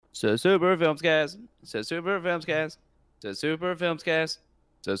So Super Filmscast. So Super Filmscast. So Super Filmscast.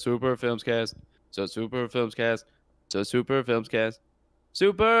 So Super Filmscast. So Super Filmscast. So Super Filmscast.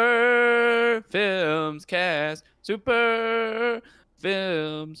 Super Filmscast. Super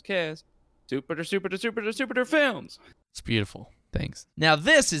Filmscast. Super films. It's beautiful. Thanks. Now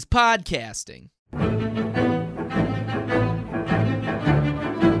this is podcasting.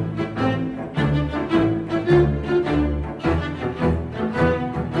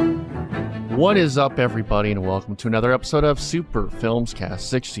 What is up, everybody, and welcome to another episode of Super Filmscast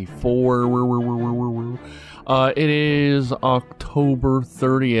 64. It is October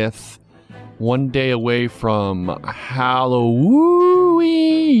 30th, one day away from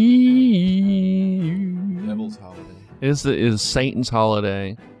Halloween. Devil's holiday. It is Satan's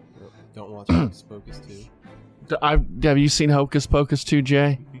holiday. Don't watch Hocus Pocus 2. Have you seen Hocus Pocus 2,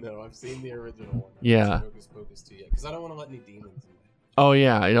 Jay? No, I've seen the original one. Yeah. I haven't seen Hocus Pocus 2 yet, because I don't want to let any demons in there. Oh,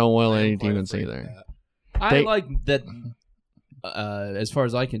 yeah, I don't want I am any quite demons afraid of either. that. I They- like that, as far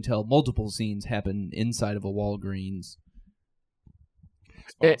as I can tell, multiple scenes happen inside of a Walgreens.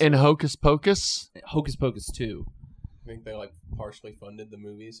 In Hocus Pocus? Hocus Pocus 2. I think they partially funded the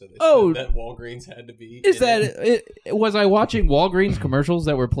movie, so they Oh. said that Walgreens had to be. Is in that it. was I watching Walgreens commercials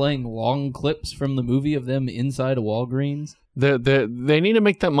that were playing long clips from the movie of them inside a Walgreens? They need to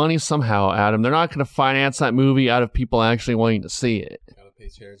make that money somehow, Adam. They're not going to finance that movie out of people actually wanting to see it. Gotta pay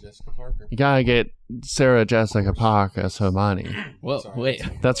Sarah Jessica Parker? You gotta get Sarah Jessica Parker some money. Well, Sorry, wait.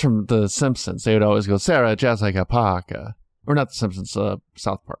 That's from The Simpsons. They would always go, Sarah Jessica Parker. Or not The Simpsons, South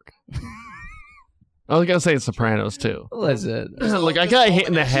Park. I was going to say Sopranos, too. Listen, Look, I Just got all hit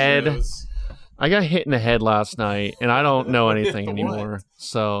in the head. shows. I got hit in the head last night, and I don't know anything What? anymore.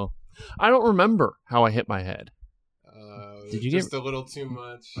 So, I don't remember how I hit my head. Did you just a little too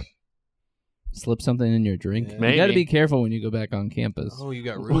much? slip something in your drink. Yeah. You got to Maybe. be careful when you go back on campus. Oh, you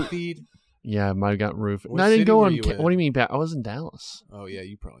got roofied? Yeah, I might have gotten roof. What No, I didn't city go were on. you in? What do you mean? I was in Dallas. Oh yeah,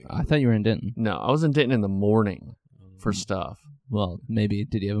 you probably. I thought you were in Denton. No, I was in Denton in the morning Mm. for stuff. Well, maybe.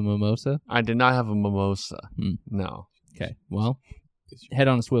 Did you have a mimosa? I did not have a mimosa. Hmm. No. Okay. Well, Is your, head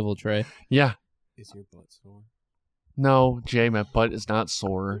on a swivel tray. Yeah. is your butt sore? No, Jay, my butt is not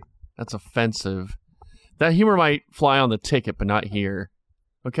sore. That's offensive. That humor might fly on the ticket, but not here.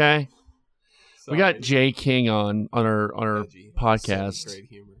 Okay? We got Sorry. Jay King on our Edgy. podcast, Seventh grade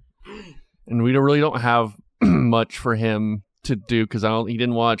humor. and we really don't have much for him to do because he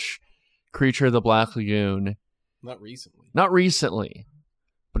didn't watch Creature of the Black Lagoon. Not recently. Not recently,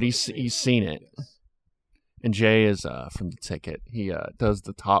 but he's seen it. Yes. And Jay is from the ticket. He does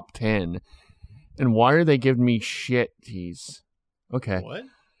the top 10. And why are they giving me shit? Tease. Okay. What?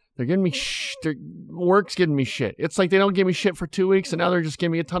 They're giving me their work's giving me shit. It's like they don't give me shit for 2 weeks, and now they're just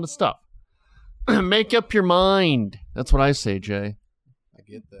giving me a ton of stuff. Make up your mind. That's what I say, Jay. I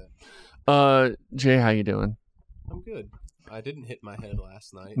get that. Jay, how you doing? I'm good. I didn't hit my head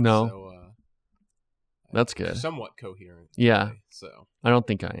last night. No. So, That's I'm good. Somewhat coherent. Yeah. Today, so. I don't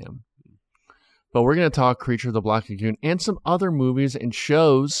think I am. But we're going to talk Creature of the Black Lagoon and some other movies and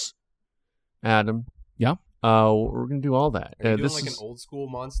shows, Adam. Yeah. We're going to do all that. Are you doing this an is old school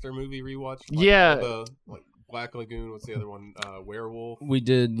monster movie rewatch? Yeah. The Black Lagoon. What's the other one? Werewolf. We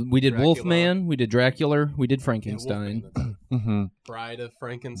did Dracula. Wolfman, we did Dracula, we did Yeah, Frankenstein. Wolfman, that's it. Mhm. Bride of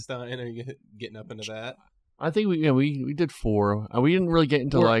Frankenstein. Are you getting up into that? I think we did 4. We didn't really get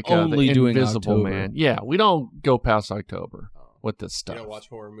into We're the only doing Invisible October. Man. Yeah, we don't go past October Oh. with this You stuff. don't watch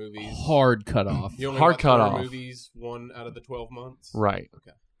horror movies. Hard cutoff. You only Hard watch horror cutoff. movies 1 out of the 12 months. Right.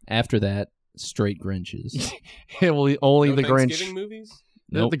 After that, straight Grinches. Well, only No the Thanksgiving Grinch. movies.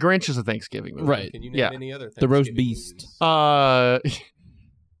 The Nope. Grinch is a Thanksgiving movie. Right. Can you name Yeah. any other The roast Thanksgiving beast. movies?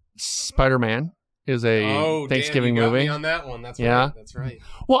 Spider-Man is a Oh, Thanksgiving damn, you got movie. me on that one. That's Yeah. right. That's right.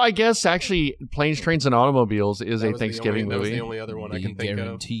 Well, I guess actually Planes, Trains, and Automobiles is That a was the Thanksgiving only, That was movie. the only other one I Be can think of.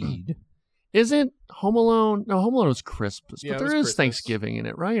 guaranteed. Isn't Home Alone? No, Home Alone was Christmas. Yeah, But it there was is Christmas. Thanksgiving in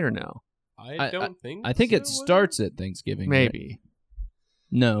it, right or no? I don't think. I think so, it was starts at Thanksgiving. right? Maybe.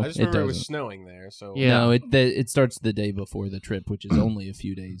 No, I just it remember doesn't. it was snowing there. So Yeah. No, it starts the day before the trip, which is only a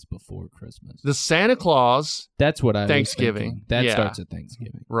few days before Christmas. The Santa Claus, That's what I was Thanksgiving. thinking. That Yeah. starts at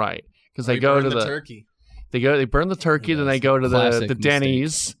Thanksgiving. right? Because We they go burned to the turkey. they burn the turkey, then they go to the Classic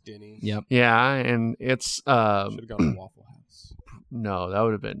Denny's. Denny's. Yep. Yeah, and it's Should have gone to Waffle House. no, that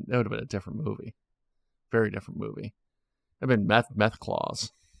would have been a different movie, very different movie. That'd been Meth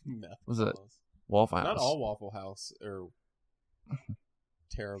Claus, No. Was it Waffle House. Not all Waffle House are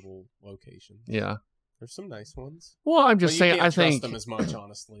terrible locations. Yeah. There's some nice ones. Well, I'm But just you saying. can't I trust think them as much,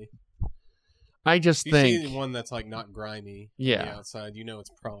 honestly. I just If you think see one that's like not grimy on Yeah. the outside, you know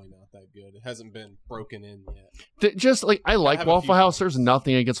it's probably not that good. It hasn't been broken in yet. just like I like have a Waffle few House. There's things.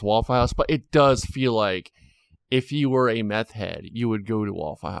 nothing against Waffle House, but it does feel like if you were a meth head, you would go to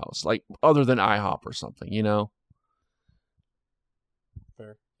Waffle House, like other than IHOP or something, you know?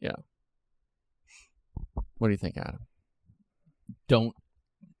 Fair. Yeah. What do you think, Adam? Don't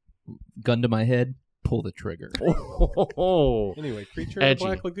gun to my head. Pull the trigger. Oh, Anyway, Creature Edgy. in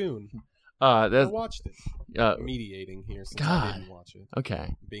the Black Lagoon. I that's watched it. uh, Mediating here since God. I didn't watch it.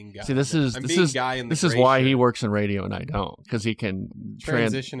 okay. Being guy. See, this I'm is being guy in the this is gray why he shirt. works in radio and I don't, because he can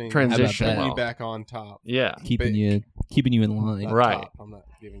Transitioning. transition that? Bring well. me back on top. Yeah. keeping Big. you in line. Not Right. top. I'm not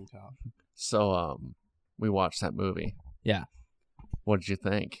giving top. So we watched that movie. Yeah. What did you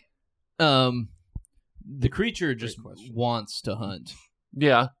think? The creature just question. wants to hunt.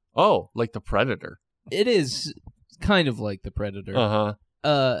 Yeah. Oh, like the Predator. It is kind of like the Predator.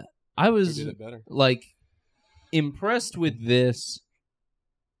 Uh-huh. I Who was did it better? like impressed with this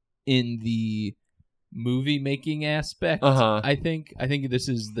in the movie making aspect. Uh-huh. I think this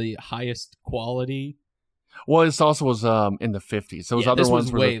is the highest quality. Well, this also was in the 50s. Those Yeah, other this ones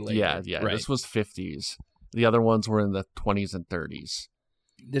was were way yeah, later. yeah. Right. This was 50s. The other ones were in the 20s and 30s.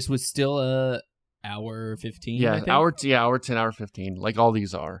 This was still a hour 15. I Yeah, think. hour 10, hour 15, like all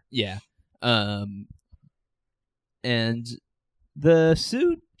these are. Yeah. And the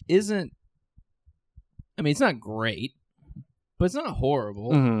suit isn't. I mean, it's not great, but it's not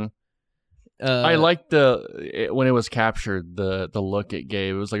horrible. Mhm. I liked when it was captured, the look it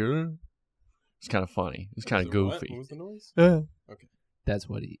gave. It was like, it's kind of funny. It's kind of Was it what? goofy. What was the noise? That's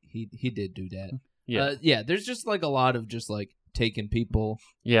what he did do that. Yeah. Yeah. There's just like a lot of just like taking people,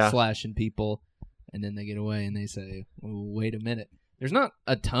 Yeah. slashing people, and then they get away and they say, "Wait a minute." There's not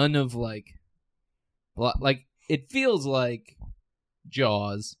a ton of like it feels like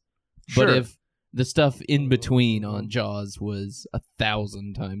Jaws, Sure. but if the stuff in between on Jaws was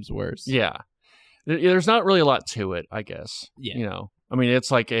 1,000 times worse. Yeah. There's not really a lot to it, I guess. Yeah. You know, I mean, it's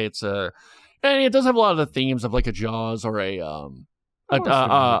like and it does have a lot of the themes of like a Jaws or a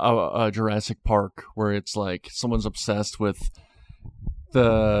Jurassic Park, where it's like someone's obsessed with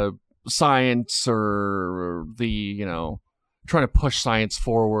the science or the, trying to push science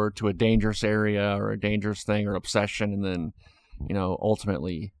forward to a dangerous area or a dangerous thing or obsession, and then,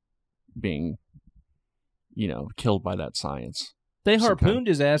 ultimately being, killed by that science. They Some harpooned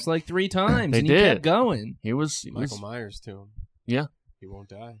his ass like 3 times, They and he did. kept going. He was Michael Myers to him. Yeah. He won't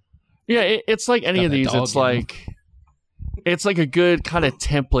die. Yeah, it's like any Got of that these. dog It's in him. like it's like a good kind of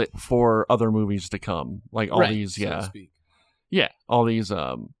template for other movies to come. Like all Right, these, So to yeah, speak. yeah, all these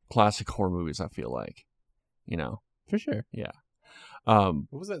classic horror movies. I feel like, For sure. um,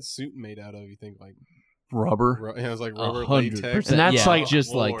 What was that suit made out of? You think like rubber. it was like rubber 100%. latex, And that's yeah, like-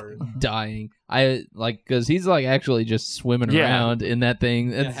 just like Lord. dying. I like because he's like actually just swimming Yeah. around in that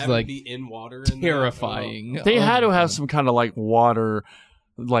thing. Yeah, It's having like to be in water. In that, terrifying. oh. They Oh had to my have God. some kind of like water,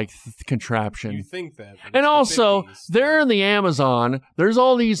 like contraption. You think that? but And it's the also, 50s. they're in the Amazon. There's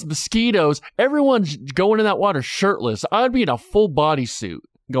all these mosquitoes. Everyone's going in that water shirtless. I'd be in a full bodysuit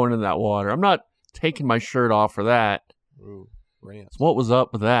going into that water. I'm not taking my shirt off for that. Ooh, rants. What was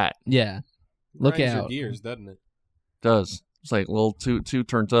up with that? yeah. Look Grinds out. your gears, doesn't it? Does it's like a little two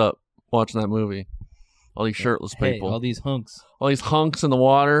turns up watching that movie. All these shirtless Hey, people, all these hunks. all these hunks in the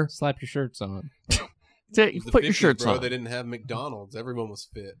water. Slap your shirts on. Put It was the your 50s, shirts bro. on. They didn't have McDonald's. Everyone was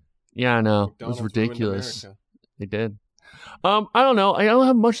fit. Yeah, I know. McDonald's It was ruined ridiculous. America. They did. I don't know. I don't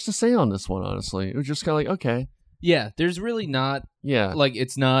have much to say on this one, honestly. It was just kind of like, okay, Yeah, there's really not yeah, like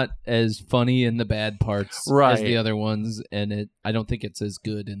it's not as funny in the bad parts as Right. the other ones, and I don't think it's as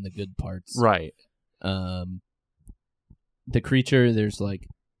good in the good parts. right. The creature, there's like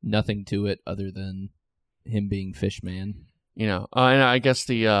nothing to it other than him being Fishman. And I guess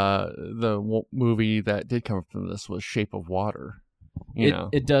the movie that did come from this was Shape of Water.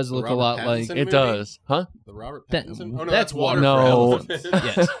 It does The look a Robert lot like Pattinson? It movie? does, huh? The Robert That- Pattinson. Oh, no, that's Water No. for Elephants.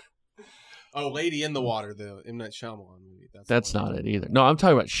 yes. Oh, Lady in the Water, the M. Night Shyamalan movie. That's the one. not it either. No, I'm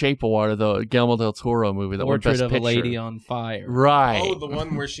talking about Shape of Water, the Guillermo del Toro movie that won Portrait Best of Picture. a Lady on Fire. Right. Oh, the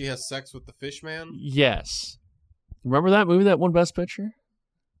one where she has sex with the fish man? Yes. Remember that movie that won Best Picture?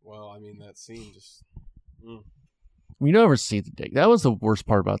 Well, I mean, that scene just... You never see the dick. That was the worst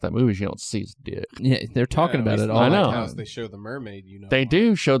part about that movie. Is you don't see his dick. Yeah, they're talking Yeah, about at least it in all I the know. the Lighthouse, time. They show the mermaid, They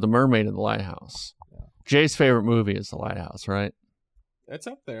do show the mermaid in the lighthouse. Jay's favorite movie is The Lighthouse, right? That's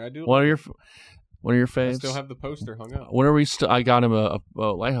up there. I do. One of your I faves. still have the poster hung up. Whenever I got him a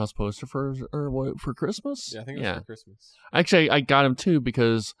lighthouse poster for Christmas. Yeah, I think it was for Christmas. Actually, I got him too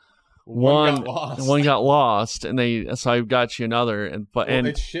because One got lost. one got lost, and so I got you another, and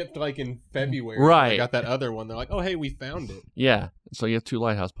It shipped like in February. Right. I got that other one. They're like, oh hey, we found it. yeah, so you have 2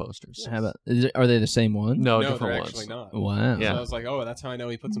 Lighthouse posters. How about? Are they the same one? No, they're different ones. actually not. Wow. Yeah. So I was like, oh, that's how I know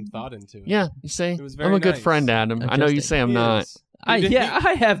he put some thought into it. Yeah, you see, It was very I'm a good nice. friend, Adam. I know you Adjusting. say I'm He not. is.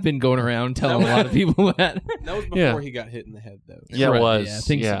 I have been going around telling a lot of people that. That was before Yeah. he got hit in the head, though. Yeah, it Right, was. Yeah,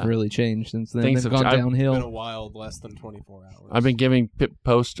 things Yeah. have really changed since then. Things They've have- gone I've It's been a downhill. wild less than 24 hours. I've been giving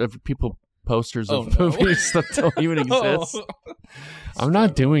people posters of Oh, no. movies that don't even exist. I'm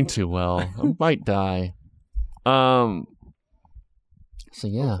not doing too well. I might die. So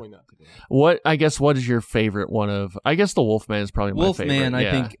yeah. Hopefully not today. What is your favorite one of? I guess the Wolfman is probably my favorite. Wolfman, I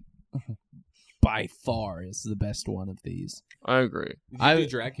yeah. think, by far is the best one of these. I agree. Did you I- do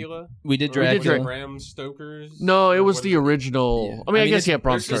Dracula? We did We did Dracula. Dra- Bram Stoker's? No, it Or was what the is it? original. Yeah. I mean, I guess it's- yeah,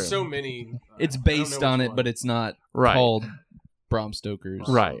 Bram There's just Stoker. so many. It's I don't based know on which it, one. but it's not Right. called Bram Stoker's.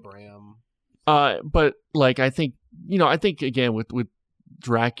 Right. Bram. But like I think again with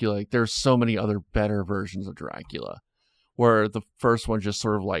Dracula, like, there's so many other better versions of Dracula, where the first one just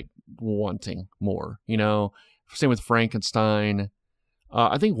sort of like wanting more, Same with Frankenstein.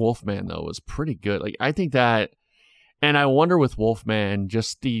 I think Wolfman though was pretty good. Like I think that, and I wonder with Wolfman,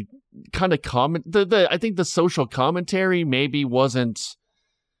 just the kind of I think the social commentary maybe wasn't.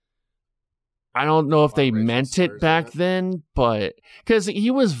 I don't know if they Racial meant slurs it in back it. then, but because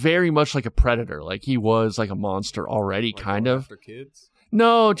he was very much like a predator, like he was like a monster already, Like kind going of. After kids.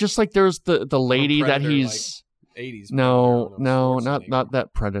 No, just like there's the lady that Predator, he's 80s. no, Predator, I don't know, not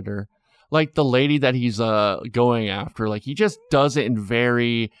that predator. Like the lady that he's going after, like he just does it in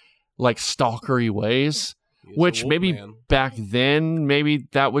very like stalkery ways, He is which the maybe Wolfman. back then maybe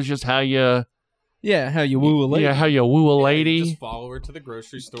that was just how you Yeah, how you woo a lady. how you woo a Yeah, you lady. just follow her to the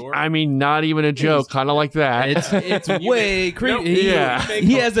grocery store. I mean, not even a joke, kind of like that. It's way creepy. Yeah.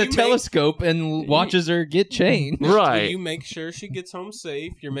 He has a You make- telescope and watches her get chained. Right. You make sure she gets home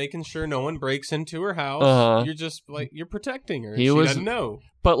safe. You're making sure no one breaks into her house. Uh-huh. You're just like you're protecting her. He She was- doesn't know.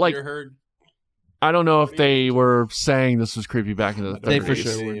 But like, You're her. I don't know if they were saying this was creepy back in the 30s. They for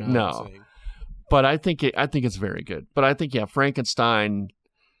sure were not. No. But I think it's very good. But I think Frankenstein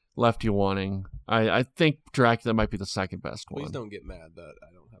left you wanting. I think Dracula might be the second best Please one. don't get mad that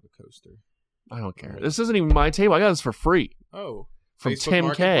I don't have a coaster. I don't care. This isn't even my table. I got this for free Oh, from Facebook Tim K.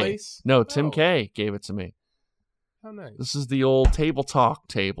 Marketplace? No, Tim Oh. K gave it to me. How nice. This is the old table talk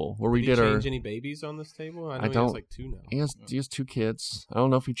table where we Did he did our. change any babies on this table? I know he don't- has like 2 now. He has 2 kids. I don't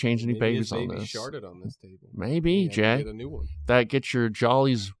know if he changed any Maybe babies his on baby this. sharded on this table. Maybe, He had to Jay. Get a new one. That gets your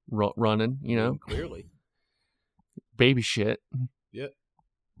jollies running. Clearly. Baby shit.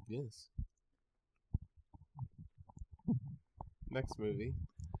 Yes. Next movie.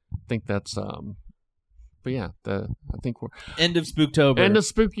 I think that's But yeah, I think we're End of Spooktober. end of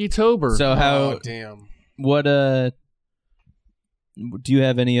Spooky-tober. So how? Oh damn. What? Do you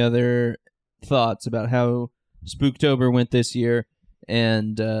have any other thoughts about how Spooktober went this year,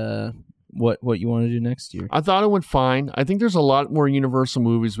 and what you want to do next year? I thought it went fine. I think there's a lot more Universal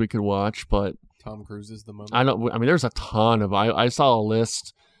movies we could watch, but Tom Cruise is the mummy. I mean, there's a ton of. I saw a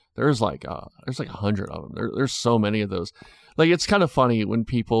list. There's like 100 of them. There's so many of those. Like, it's kind of funny when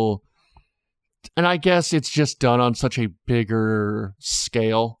people, and I guess it's just done on such a bigger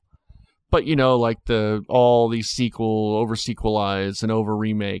scale. But like all these over sequelize and over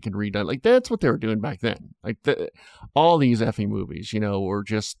remake and redone. Like, that's what they were doing back then. Like all these effing movies, were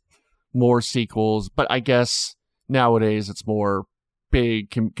just more sequels. But I guess nowadays it's more big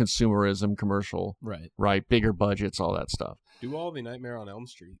consumerism, commercial, right? Bigger budgets, all that stuff. Do all the Nightmare on Elm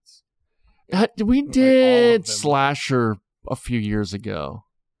Streets. We all of did them. Slasher a few years ago.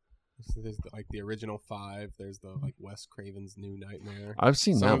 There's like the original 5. There's the like Wes Craven's New Nightmare. I've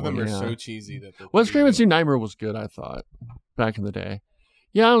seen Some that of them one. are Yeah. so cheesy that they're Wes pretty Craven's good. New Nightmare was good, I thought, back in the day.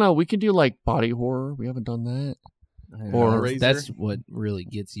 Yeah, I don't know. We could do like body horror. We haven't done that. Or- that's what really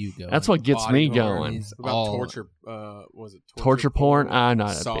gets you going. That's what gets Body me horror. going. It's What about all- torture? Was it Torture porn? Not a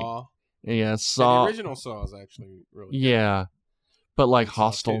big. Saw. Yeah, Yeah, Saw. the original Saw is actually really good. Yeah, but like And Saw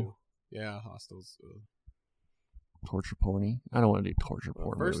Hostel, 2. Yeah, Hostel's. torture porny. I don't want to do torture The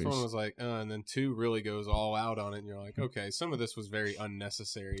porn first movies. one was like, and then 2 really goes all out on it, and you're like, okay, some of this was very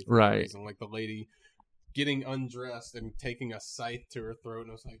unnecessary. For no Right. reason. Like the lady getting undressed and taking a scythe to her throat,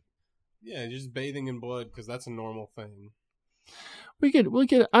 and I was like, yeah, you're just bathing in blood because that's a normal thing. we could.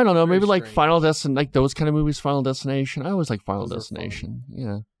 I don't know. Very Maybe like strange. Final Destination, like those kind of movies. Final Destination. I always like Final Those are fun. Destination.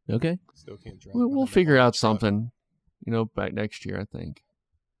 Yeah, Okay. Still can't drive. we'll behind a figure out monster truck. something. Back next year, I think.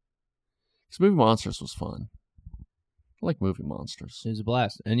 Because Movie Monsters was fun. I like Movie Monsters. It was a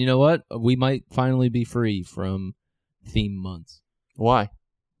blast. And you know what? We might finally be free from theme months. Why?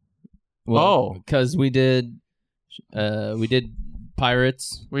 because we did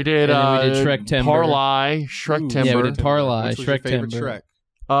Pirates. We did. And then we did Shrek Timber. Parlay, Shrek Ooh, Timber. Yeah, we did Parlay, Which was your Shrek favorite Timber.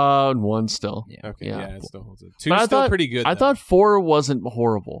 Shrek? One still. Yeah. Okay, Yeah. yeah, it still holds it. But Two's I still thought- pretty good. I though. thought 4 wasn't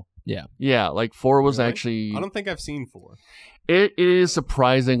horrible. Yeah. Yeah, like 4 was Really? actually. I don't think I've seen 4. It is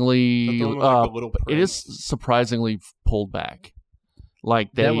surprisingly. Is that the one with, like, the little it is prince? surprisingly pulled back.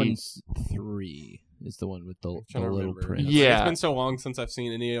 Like they. That one's 3. Is the one with the Trying to little remember. prince. Yeah. It's been so long since I've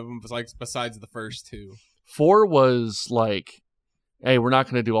seen any of them. Like besides the first 2. 4 was like, hey, we're not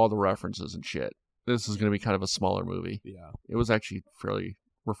going to do all the references and shit. This is going to be kind of a smaller movie. Yeah. It was actually fairly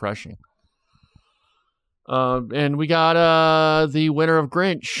refreshing. And we got the winner of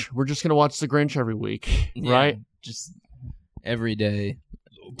Grinch. We're just going to watch the Grinch every week, Yeah, right? Just every day,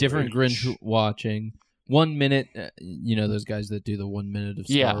 different Grinch watching. 1 minute, those guys that do the 1 minute of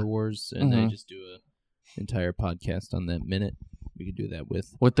Star Yeah. Wars, and they Mhm. just do a entire podcast on that minute. We could do that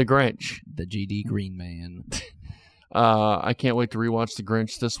with With the Grinch. the GD Green Man. I can't wait to rewatch the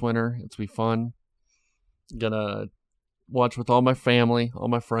Grinch this winter. It's be fun. Gonna watch with all my family, all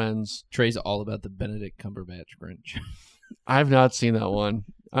my friends. Trey's all about the Benedict Cumberbatch Grinch. I have not seen that one.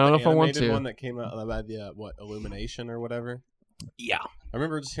 I don't know if I want Animated to. one that came out about Illumination or whatever. Yeah. I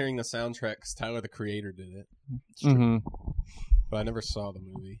remember just hearing the soundtrack 'cause Tyler the Creator did it, hmm but I never saw the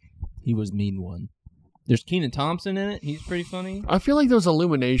movie. He was mean one. There's Kenan Thompson in it. He's pretty funny. I feel like those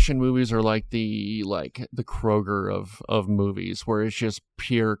Illumination movies are like the Kroger of movies, where it's just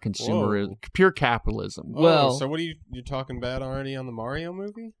pure consumerism, Whoa. pure capitalism. Well- so what are you're talking bad already on the Mario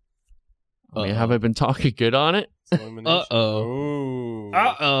movie? I mean, have I been talking good on it? It's Illumination. Oh.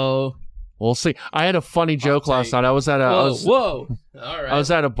 Uh-oh. We'll see. I had a funny joke last take. night. I was at a I was, Whoa. All right. I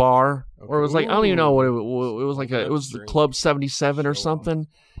was at a bar where it was like I don't even know what it was like. It was the Drink. Club 77 or Show 'em. something.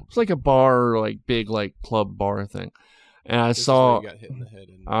 It was like a bar, like big, like club bar thing. And I This is saw, where you got hit in the head.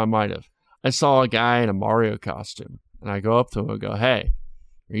 And I might have. I saw a guy in a Mario costume, and I go up to him and go, "Hey,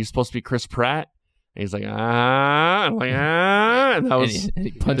 are you supposed to be Chris Pratt?" And he's like, "Ah," I'm like, "Ah," and that was and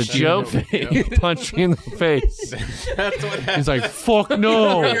he the punched joke. you in the He face. punched me in the face. That's what happened. He's like, "Fuck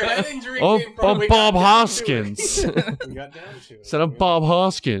no." Where your head injury Oh, came from, we Bob got down to it. Hoskins. We got down to it. Said I'm Bob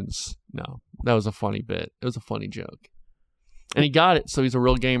Hoskins. No, that was a funny bit. It was a funny joke. And he got it, so he's a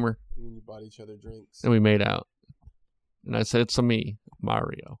real gamer. And then you bought each other drinks. And we made out. And I said, it's a me,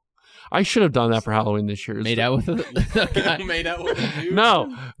 Mario. I should have done that for Halloween this year. Made out with the guy. Made out with a dude.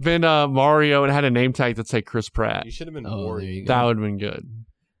 No, been Mario and had a name tag that said Chris Pratt. You should have been Oh, Wario. there you go. That would have been good.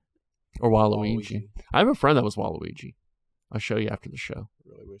 Or Waluigi. I have a friend that was Waluigi. I'll show you after the show.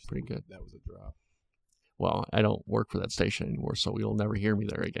 Really wish Pretty good. that was a drop. Well, I don't work for that station anymore, so you'll never hear me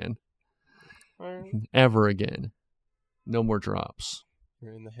there again. Ever again. No more drops.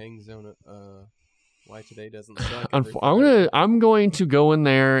 You're in the hang zone. Why today doesn't suck. I'm every going to go in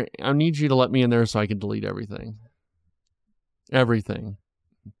there. I need you to let me in there so I can delete everything. Everything.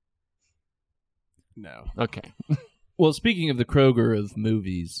 No. Okay. Well, speaking of the Kroger of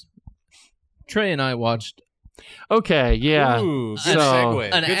movies, Trey and I watched Okay, yeah. Ooh, good So- segue.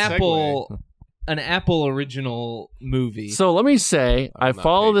 an Good Apple original movie. So let me say, I I'm not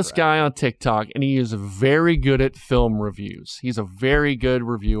follow paid this for guy on TikTok, and he is very good at film reviews. He's a very good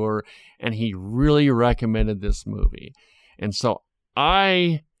reviewer, and he really recommended this movie. And so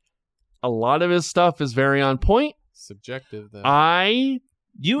a lot of his stuff is very on point. Subjective, though. I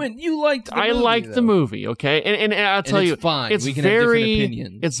you liked the movie, liked the though. movie, okay? And I'll And tell it's you, fine. it's we can very, have different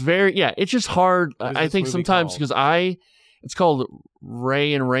opinions. it's very, yeah, it's just hard. What is I this think movie sometimes called? because it's called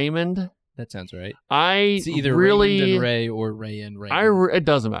Ray and Raymond. That sounds right. I It's either really, Raymond and Ray or Ray and Raymond. it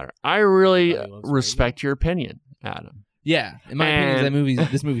doesn't matter. I really Everybody loves respect your opinion, Adam. Yeah, in my opinion, And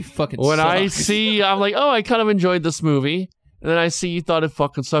this movie fucking When sucks. I see, I'm like, oh, I kind of enjoyed this movie, and then I see you thought it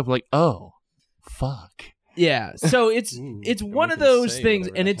fucking sucked. I'm like, oh, fuck. Yeah, so it's Ooh, it's and one we of can those say things,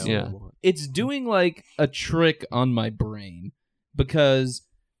 whatever and the it's hell we Yeah. want. it's doing like a trick on my brain because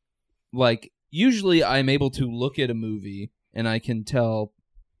like usually I'm able to look at a movie and I can tell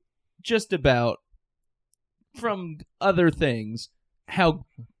just about from other things how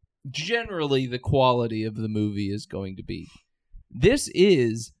generally the quality of the movie is going to be. This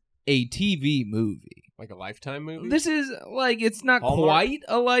is a TV movie. Like a Lifetime movie? This is like it's not Hallmark? quite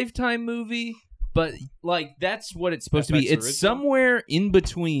a Lifetime movie, but like that's what it's supposed to be. FX It's original? somewhere in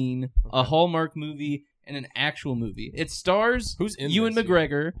between a Okay. Hallmark movie and an actual movie. It stars Who's in Ewan this?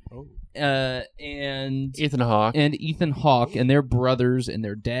 McGregor Oh. and Ethan Hawke. Ethan Hawke, and they're brothers, and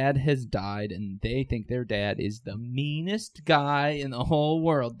their dad has died, and they think their dad is the meanest guy in the whole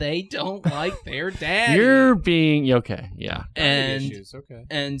world. They don't like their dad. You're being okay, yeah. Daddy and issues, okay.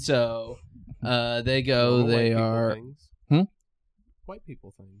 and so they go. Normal white They people are. things. Hmm? white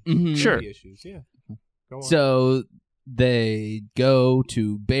people thing. Mhm. Sure. Daddy issues. Yeah. Go on. So they go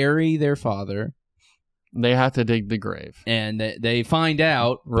to bury their father, They have to dig the grave. and they find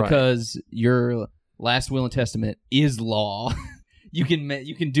out Right. because your last will and testament is law. you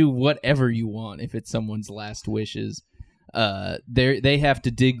can do whatever you want if it's someone's last wishes. They have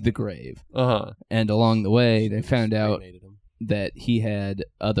to dig the grave, and along the way they found out Cremated him. that he had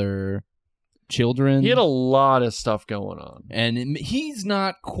other children. He had a lot of stuff going on. and he's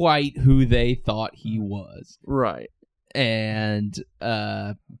not quite who they thought he was. Right. And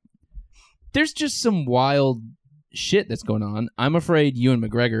there's just some wild shit that's going on. I'm afraid Ewan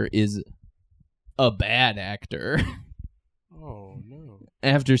McGregor is a bad actor. Oh no,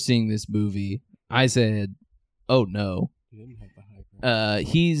 After seeing this movie, I said, "Oh no." he didn't have the high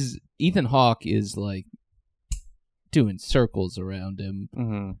ground. Ethan Hawke is like doing circles around him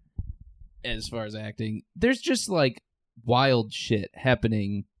Mm-hmm. as far as acting. There's just like wild shit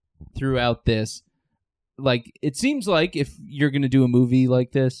happening throughout this. Like, it seems like if you're going to do a movie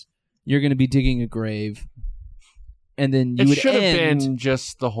like this, you're going to be digging a grave, and then you It would should have end been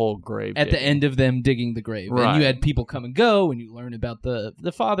just the whole grave. at the digging. end of them digging the grave. And Right. you had people come and go, and you learn about the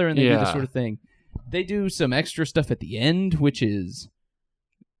father, and they do this Yeah. sort of thing. They do some extra stuff at the end, which is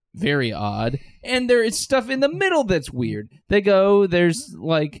very odd. And there is stuff in the middle that's weird. There's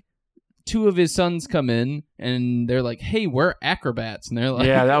like two of his sons come in, and they're like, "Hey, we're acrobats." And they're like,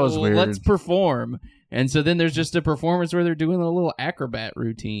 Yeah, that was "Well, weird. let's perform." And so then there's just a performance where they're doing a little acrobat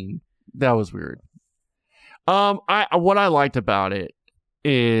routine. That was weird. What I liked about it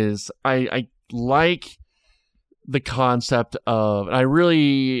is I like the concept of,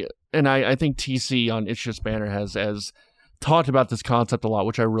 and I think TC on It's Just Banner has talked about this concept a lot,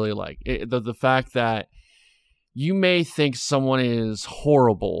 which I really like. The fact that you may think someone is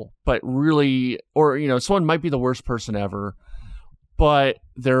horrible, but really, or someone might be the worst person ever, but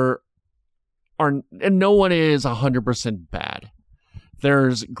and no one is 100% bad.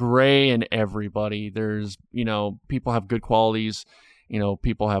 There's gray in everybody. There's, people have good qualities,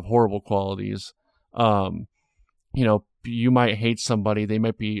 people have horrible qualities. You might hate somebody, they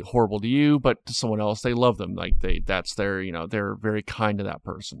might be horrible to you, but to someone else, they love them. Like that's their, they're very kind to that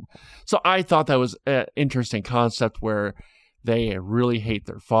person. So I thought that was an interesting concept where they really hate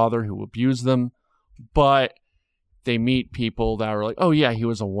their father who abused them, but they meet people that are like, oh yeah, he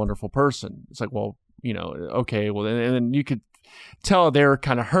was a wonderful person. It's like, well, okay, well, and then you could tell they're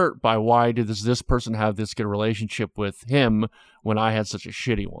kind of hurt by why did this person have this good relationship with him when I had such a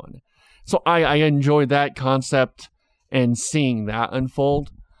shitty one. So I enjoyed that concept and seeing that unfold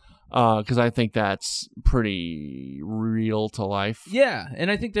because I think that's pretty real to life. Yeah,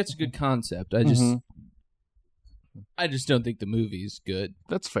 and I think that's a good concept. I just don't think the movie's good.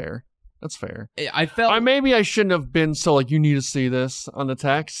 That's fair. That's fair. I felt Maybe I shouldn't have been so like, you need to see this on the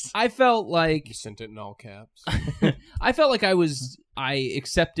text. I felt like You sent it in all caps. I felt like I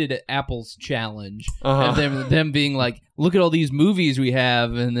accepted Apple's challenge Uh-huh. and them being like, look at all these movies we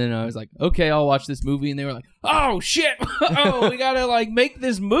have, and then I was like, okay, I'll watch this movie, and they were like, oh shit, oh, we gotta like make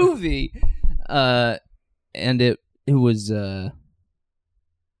this movie, and it was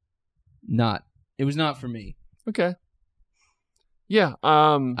not for me. Okay. Yeah.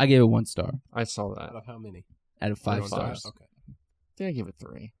 I gave it 1 star I saw that. Out of how many? out of 5 5 stars. Okay. Did I give it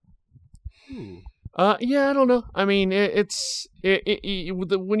 3? Ooh. Yeah, I don't know. I mean,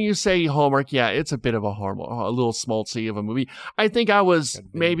 when you say Hallmark, yeah, it's a bit of a little schmaltzy of a movie. I think I was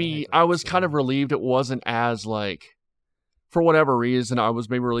kind of relieved it wasn't as like, for whatever reason, I was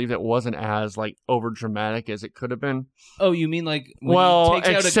maybe relieved it wasn't as like over dramatic as it could have been. Oh, you mean like when Well, he takes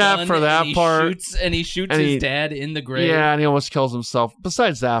out a except gun for that and he part. shoots And his he- dad in the grave? Yeah, and he almost kills himself.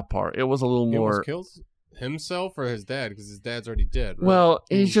 Besides that part, it was a little He more. almost kills himself or his dad because his dad's already dead. Right? Well,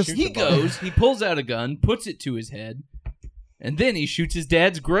 He he's just shoots He the body. goes, he pulls out a gun, puts it to his head, and then he shoots his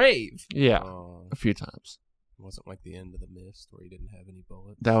dad's grave. Yeah, Oh, a few times. it wasn't like the end of the Mist where he didn't have any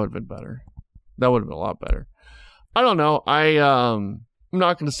bullets. That would have been better. That would have been a lot better. I don't know. I'm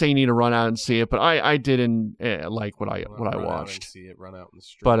not going to say you need to run out and see it, but I didn't like what I Run out and watched. see it run out in the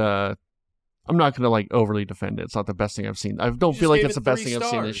street. But I'm not going to like overly defend it. It's not the best thing I've seen. I don't You feel just like gave it's it the best 3 thing I've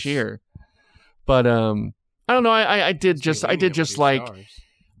seen this stars. year. But I don't know. I did just like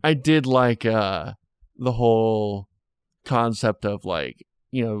I did like the whole concept of like,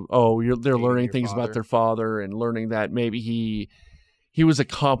 they're Hating learning your things about father. their father and learning that maybe he was a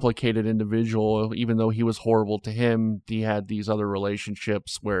complicated individual. Even though he was horrible to him, he had these other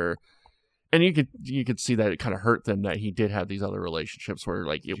relationships where, and you could see that it kind of hurt them that he did have these other relationships where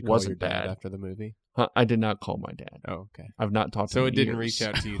like Did it you call wasn't your dad bad. after the movie. Huh, I did not call my dad. Oh, okay. I've not talked to So him it in didn't years. reach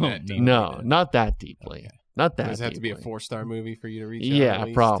out to you Oh, that deeply. No, then? not that deeply. Okay. Not that. Does it have to be a deeply. 4-star movie for you to reach Yeah, out at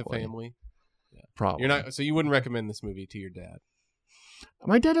least probably. to family? Probably. You're not. So you wouldn't recommend this movie to your dad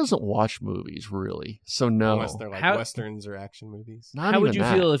My dad doesn't watch movies really, so no. unless they're like How- westerns or action movies. Not How would even you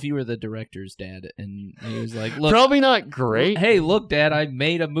that. feel if you were the director's dad and he was like, "Look, Probably not great. hey, look, Dad, I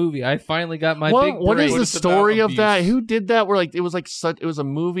made a movie. I finally got my big What break." is the It's about story of that? abuse. Who did that? Where like it was like such. It was a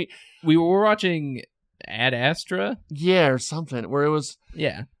movie, We were watching Ad Astra. yeah, or something. Where it was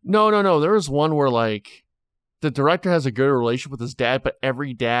Yeah, no. There was one where like the director has a good relationship with his dad, but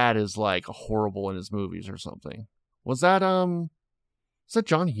every dad is like horrible in his movies or something. Was that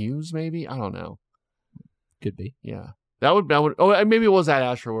John Hughes? Maybe I don't know. could be. Yeah, that would. Oh, maybe it was Ad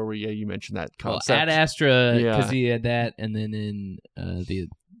Astra where you mentioned that Well, concept. Ad Astra, Yeah. because he had that, and then in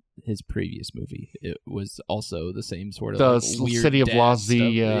his previous movie, it was also the same sort of The like, weird City of dad Lost stuff. Z,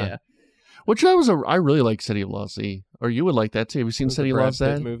 Yeah. Which I really like City of Lost Z, or you would like that too. Have you seen What was the City of Brad Lost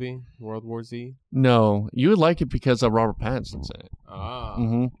Pitt Z? movie, World War Z. No, you would like it because of Robert Pattinson's in it. Ah,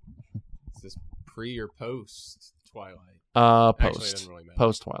 Mm-hmm. is this pre or post Twilight? Post. Actually, it doesn't really matter.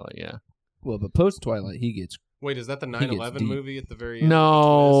 Post Twilight, yeah. Well, but post Twilight, he gets Wait, is that the gets 9/11 deep. movie at the very end?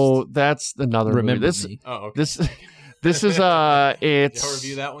 No, The that's another remember movie. me. twist? Oh, okay. This is Y'all it's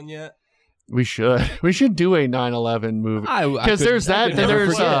review that one yet? we should do a 9/11 movie. I 'Cause could- there's I that, could then never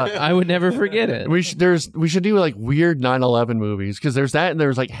there's, forget it. I would never forget it. We should do like weird 9/11 movies because there's that and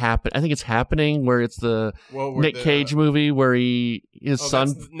there's like I think it's Happening where it's the Well, where Nick Cage movie where his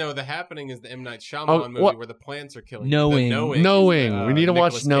son. The Happening is the M Night Shyamalan Oh, movie what? where the plants are killing. Knowing. The Knowing. Knowing. is the, We need to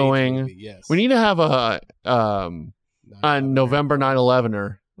watch Nicolas Cage Knowing. movie, Yes. We need to have a on November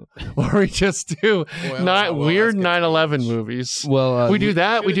 9/11er where we just do weird that's 9/11 huge. movies. Well, We do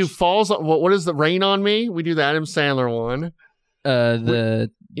that. We do should- Falls. What is the Rain on Me? We do the Adam Sandler one. the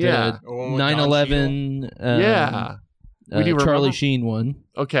Yeah. Or one with Don 9/11. Yeah. We do Charlie remember? Sheen one.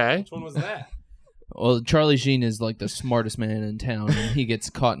 Okay. Which one was that? Well, Charlie Sheen is like the smartest man in town, and he gets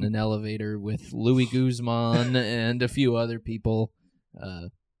caught in an elevator with Louis Guzman and a few other people.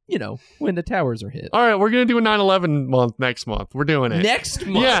 When the towers are hit. All right, we're gonna do a 9/11 month next month. We're doing it. Next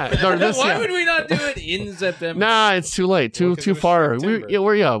month. Yeah, or this- Why yeah. would we not do it in September? Nah, it's too late. Well, Too 'cause too it was far.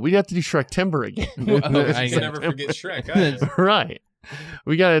 Shrek-timber. We'd have to do Shrek Timber again. I You never forget Shrek. Either. Right.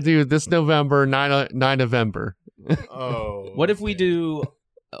 We got to do this November 9 November. Oh. What if we okay. do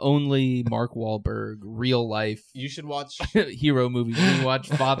only Mark Wahlberg real life You should watch. hero movies? We watch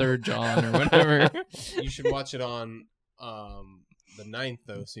Father John or whatever. You should watch it on the 9th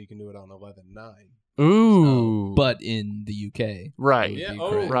though, so you can do it on 11/9. Ooh. But in the UK right. Yeah. be Oh,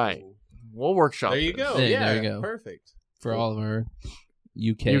 correct. Right. We'll workshop. There you this. go. Yeah, Yeah. there you go. Perfect. for all of our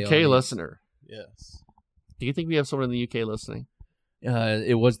UK UK audience. listener. Yes. Do you think we have someone in the UK listening?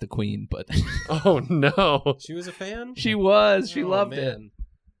 It was the Queen, but Oh no. She was a fan. she was. She Oh, loved it. man.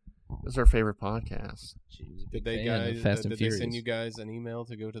 It's our favorite podcast. She was a Did big they fan guys? of Fast Did and they Furious. send you guys an email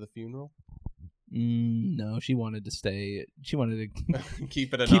to go to the funeral? No, she wanted to stay. She wanted to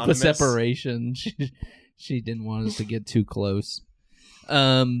Keep it anonymous. keep a separation. She didn't want us to get too close.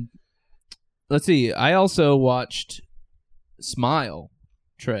 Let's see. I also watched Smile,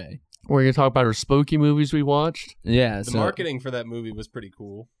 Trey. We're gonna talk about our spooky movies we watched. Yeah, The so marketing for that movie was pretty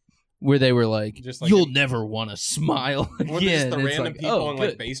cool. where they were like, Just like "You'll a- never want to smile Or again." just the It's random like, people oh, in good.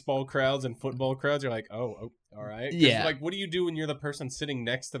 like baseball crowds and football crowds. You're like, oh, all right. 'Cause, Yeah. Like, what do you do when you're the person sitting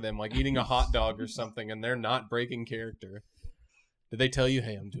next to them, like eating a hot dog or something, and they're not breaking character? Did they tell you,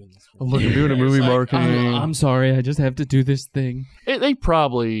 hey, I'm doing this? Oh, look, I'm doing a movie It's like, marketing. I'm sorry. I just have to do this thing. They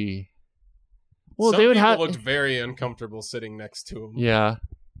probably. Well, Some they would people have. looked very uncomfortable sitting next to him. Yeah,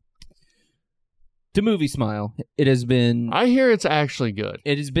 To movie Smile, it has been. I hear it's actually good.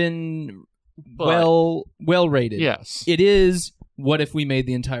 It has been But- well rated. Yes. It is. What if we made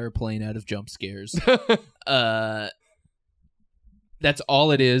the entire plane out of jump scares? That's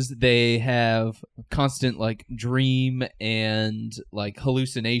all it is. They have constant like dream and like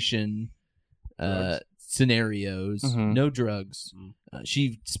hallucination Drugs? scenarios. Mhm. No drugs. Mm.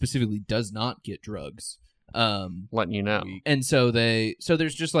 She specifically does not get drugs. Letting you know. And so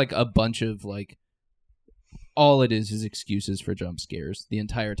there's just like a bunch of like all it is excuses for jump scares the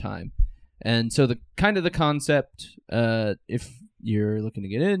entire time. And so the concept, if you're looking to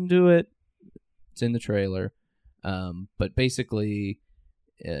get into it, it's in the trailer. But basically,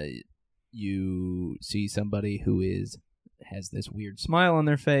 you see somebody who has this weird smile on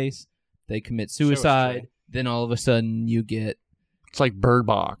their face. They commit us, suicide. Joel. Then all of a sudden, you get. It's like Bird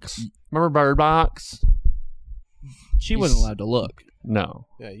Box. Remember Bird Box? She wasn't allowed to look. No.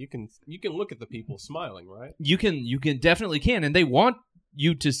 Yeah, you can look at the people smiling, right? You can definitely can, and they want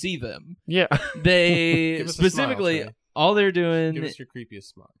you to see them. Yeah. They Give us a smile, specifically Trey. all they're doing. Give us your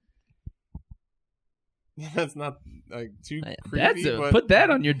creepiest smile. That's not like too creepy. That's but put that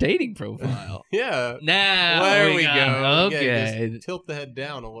on your dating profile. yeah. Now There we go. go. Okay, Yeah, just tilt the head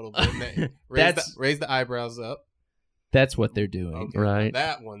down a little bit. And raise the eyebrows up. that's what they're doing. Okay, Right.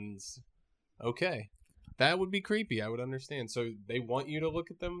 That one's okay. That would be creepy. I would understand. So they want you to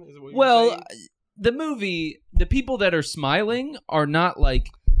look at them. Is it what you're Well, saying? the movie, the people that are smiling are not like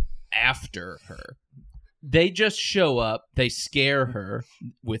after her. They just show up, they scare her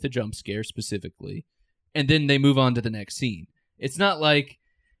with a jump scare specifically, and then they move on to the next scene. It's not like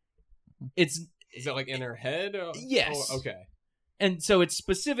it's Is it like in her head? Or? Yes. Oh, okay. and so it's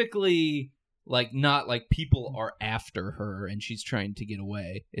specifically like not like people are after her and she's trying to get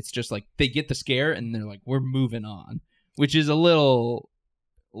away. It's just like they get the scare and they're like, we're moving on, which is a little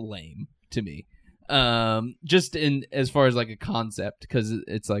lame to me. Just in as far as like a concept, because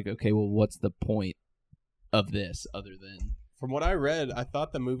it's like, okay, well, what's the point of this other than From what I read, I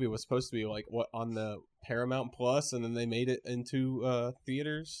thought the movie was supposed to be like what on the Paramount Plus, and then they made it into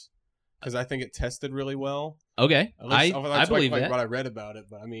theaters because I think it tested really well. okay? At least- I that's believe like that. what I read about it,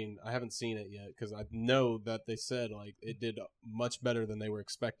 but I mean, I haven't seen it yet because I know that they said like it did much better than they were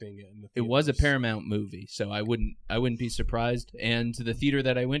expecting it in the. It was a theaters. Paramount movie, so I wouldn't be surprised. And the theater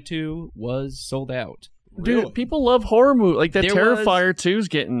that I went to was sold out. Dude, Really? people love horror movies. Like that There Terrifier 2's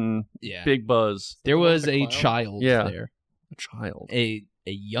getting Yeah, big buzz. there The one was with the a clown? child Yeah. there, A child. a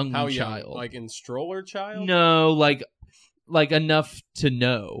young How young? child. Like in stroller child? No, like enough to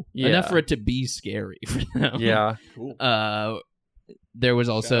know, Yeah. enough for it to be scary for them. Yeah. Cool. There was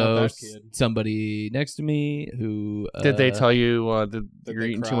Shout also out that kid. somebody next to me who Did they tell you Did you're they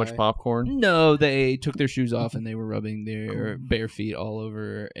eating too much cry? popcorn? No, they took their shoes off and they were rubbing their bare feet all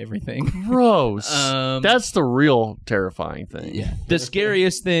over everything. Gross. Um, That's the real terrifying thing. Yeah, the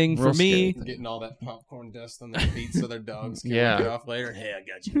scariest thing for Real me. scary. Getting all that popcorn dust on their feet so their dogs can Yeah. get off later. Hey, I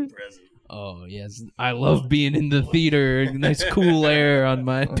got you a present. Oh yes, I love being in the theater. Nice cool air on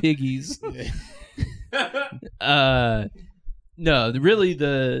my piggies. No, really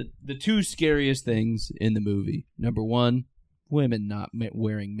the two scariest things in the movie. Number one, women not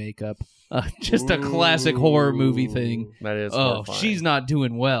wearing makeup. Just a classic horror movie thing. That is Oh, horrifying. she's not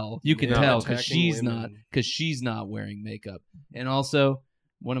doing well. You can Yeah, tell because attacking women. she's not wearing makeup. And also,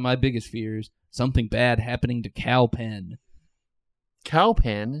 one of my biggest fears: something bad happening to Cal Penn.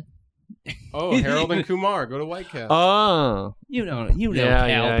 Cowpen. Oh, Harold and Kumar go to White Castle. Oh. You know Yeah,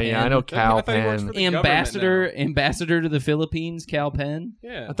 Cal Penn. yeah. I know I thought he works Cowpen. for the Ambassador to the Philippines, Cal Penn.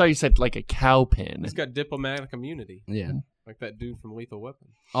 Yeah, I thought you said like a cowpen. he's got diplomatic immunity, Yeah. like that dude from Lethal Weapon.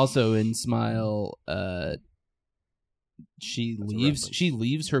 Also in Smile, she That's a leaves. reference. She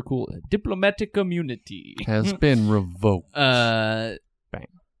leaves her cool diplomatic immunity. Has been revoked.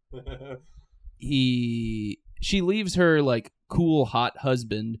 She leaves her like cool hot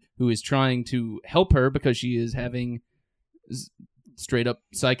husband who is trying to help her because she is having straight up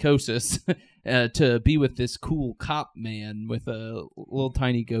psychosis to be with this cool cop man with a little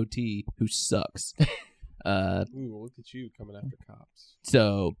tiny goatee who sucks. Ooh, look at you coming after cops.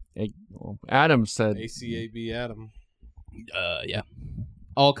 So Adam said ACAB Adam. yeah,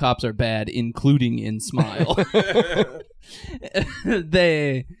 all cops are bad, including in Smile.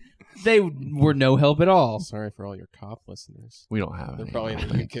 They were no help at all. Sorry for all your cop listeners. we don't have They're any. probably in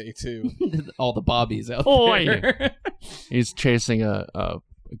the UK too. All the bobbies out Oi. there. He's chasing a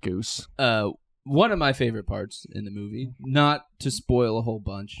goose. One of my favorite parts in the movie, not to spoil a whole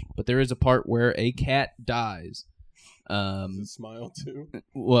bunch, but there is a part where a cat dies. Does it smile too?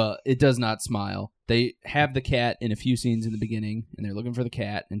 Well, it does not smile. They have the cat in a few scenes in the beginning, and they're looking for the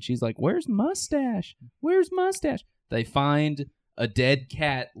cat, and she's like, "Where's Mustache? Where's Mustache?" They find a dead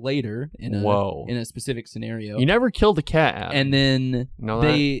cat later in a specific scenario. You never killed a cat, Adam. And then Know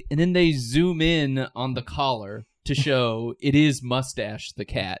that? they zoom in on the collar to show it is Mustache the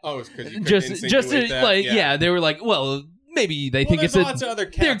cat. Oh, it's because you just insinuate that? like yeah, they were like, well, maybe they think it's there's a lots of other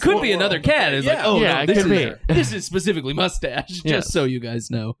cats there could in be the another world. cat. It's like, Yeah. oh Yeah, no, it this could is be. this is specifically Mustache, just Yes. so you guys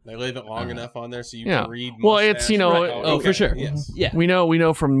know. They leave it long enough on there so you Yeah. can read. Well, it's, mustache. you know, Right. Oh, for sure. Yes. Yeah. we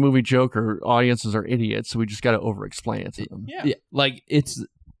know from the movie Joker, audiences are idiots, so we just got to over-explain it to them. Yeah, like it's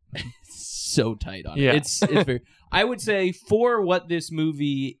so tight on Yeah. it. It's very. I would say for what this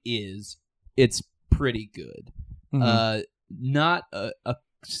movie is, it's pretty good. Mhm. Not a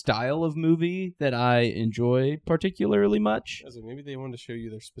style of movie that I enjoy particularly much. I was like, maybe they wanted to show you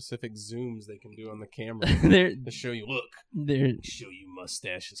their specific zooms they can do on the camera They're to show you. Look, they're show you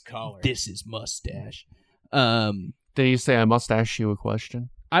Mustache's collar. this is Mustache. Did he say I must ask you a question?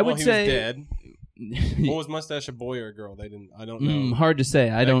 I Well, would he say was dead. What was Mustache, a boy or a girl? They didn't. I don't know. hard to say.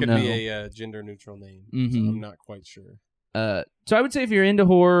 I That don't could know. be a gender neutral name. So Mhm. I'm not quite sure. So I would say if you're into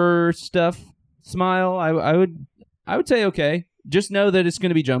horror stuff, smile. I would say okay. Just know that it's going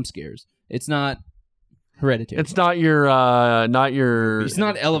to be jump scares. It's not Hereditary. It's not your It's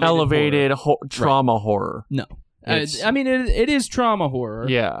not elevated trauma horror. No. It's- I mean, it is trauma horror.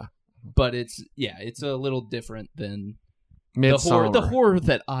 Yeah. But it's a little different than Midsommar. the horror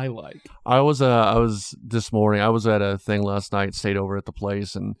that I like. I was this morning. I was at a thing last night. Stayed over at the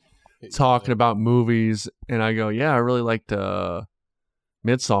place and talking about movies. And I go, yeah, I really liked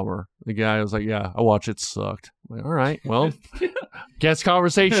Midsommar. The guy was like, yeah, I watched it. Sucked. I'm like, all right, well, guess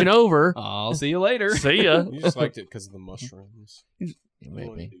conversation over. I'll see you later. See ya. You just liked it because of the mushrooms. Yeah, You want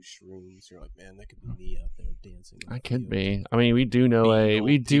to maybe. do shrooms. You're like, man, that could be me out there dancing. in I the could field." be. I mean, we do know Beating old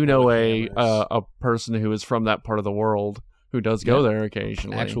people with hammers. a person who is from that part of the world who does go there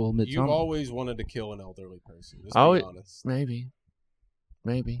occasionally. Actual Midsommar. You've always wanted to kill an elderly person. Just Oh, be honest. maybe.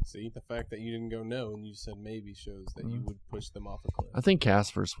 See, the fact that you didn't go no and you said maybe shows that you would push them off a cliff. I think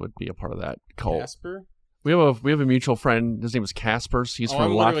Caspers would be a part of that cult. Casper? We have a mutual friend. His name is Caspers. He's from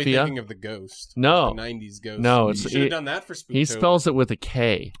I'm literally Latvia. thinking of the ghost. No. The 90s ghost. No, You it's- should have done that for Spooktober. He spells it with a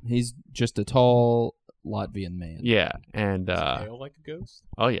K. He's just a tall Latvian man. Yeah, and Is he pale like a ghost?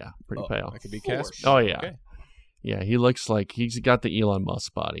 oh yeah, pretty Oh, pale. That could be Force. Casper. Oh yeah, Okay. yeah. He looks like he's got the Elon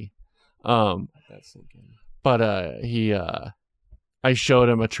Musk body. Um, That's thinking. but I showed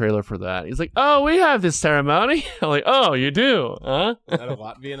him a trailer for that. He's like, "Oh, we have this ceremony." I'm like, "Oh, you do, huh?" Is that a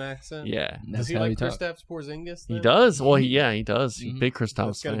Latvian accent? Yeah, That's Does he how like he talks. Kristaps Porzingis? he then? does. Well, he does. He's a Mhm. big Chris That's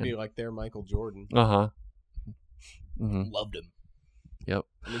Thomas got to fan. be like their Michael Jordan. Uh-huh. hmm Loved him.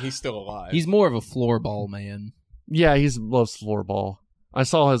 I mean, he's still alive. He's more of a floorball man, Yeah, he loves floorball. I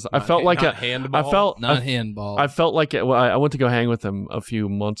saw his. I Not felt ha- like not a. handball. I felt. not handball. I felt like it. Well, I went to go hang with him a few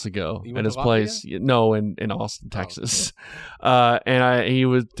months ago You at went his to Latvia? place. No, in Austin, Oh, Texas. And he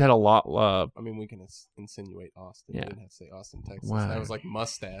had a lot. I mean, we can insinuate Austin. Yeah. You didn't have to say Austin, Texas. Wow. That was like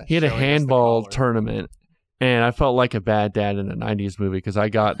mustache. He had a showing us the handball collar. tournament, and I felt like a bad dad in a '90s movie because I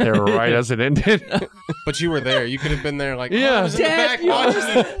got there right as it ended. But you were there. You could have been there. Like, Yeah. I was in Dad, the you- back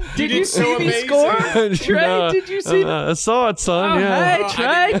watching it. Did you did see so me amazing. score? Trey, No, did you see? I saw it, son. Oh, yeah.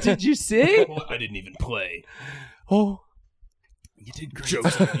 hey, Trey, did you see? Well, I didn't even play. Oh, You did great.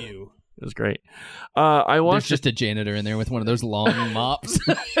 Jokes on you. it was great. I There's watched. just a janitor in there with one of those long mops.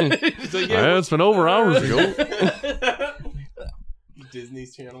 It's been over hours ago.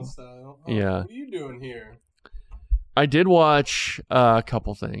 Disney's Channel style. Oh, Yeah. What are you doing here? I did watch a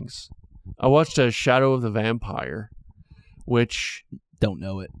couple things. I watched Shadow of the Vampire, which Don't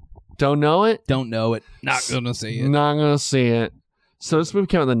know it. don't know it. Don't know it. Not gonna see it. Not gonna see it. So this movie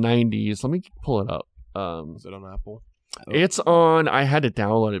came out in the '90s. Let me pull it up. Is it on Apple? It's on. I had to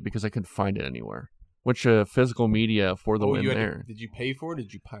download it because I couldn't find it anywhere. Which physical media for the win you had to- there. did you pay for it? Or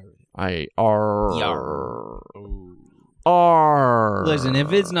did you pirate it? I Oh. Listen,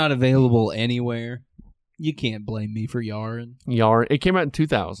 if it's not available anywhere, you can't blame me for yarn. Yarn. It came out in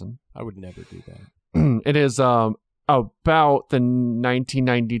 2000. I would never do that. It is about the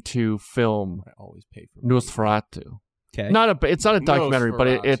 1992 film I always pay for Nosferatu. Okay. It's not a documentary, but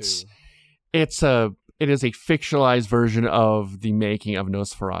Nosferatu. it is a fictionalized version of the making of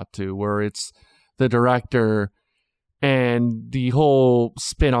Nosferatu, where it's the director, and the whole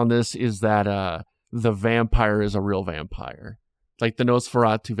spin on this is that the vampire is a real vampire. Like the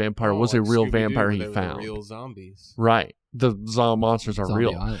Nosferatu vampire was a like real Scooby-Doo, vampire where he they were found. Real zombies. Right. The monsters are Zombie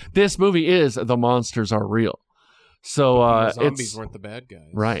real. Island. This movie is the monsters are real. So The zombies it's weren't the bad guys.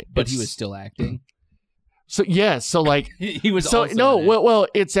 right. But he It's- was still acting. so yeah, so like He was so also no, in it. well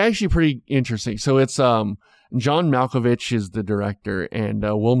it's actually pretty interesting. So it's John Malkovich is the director and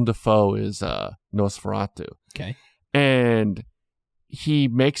Willem Dafoe is Nosferatu. Okay. And he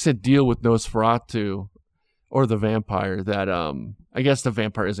makes a deal with Nosferatu or the vampire that I guess the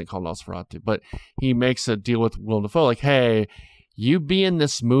vampire isn't called Nosferatu, but he makes a deal with Willem Dafoe like, hey, you be in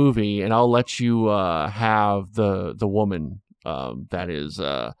this movie and I'll let you have the woman that is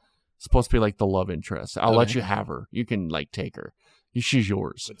supposed to be like the love interest. I'll let Okay. you have her. You can like take her. She's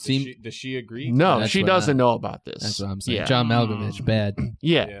yours. But Seem- does she agree? No, That's she what doesn't know about this. That's what I'm saying. Yeah. John Malkovich, bad.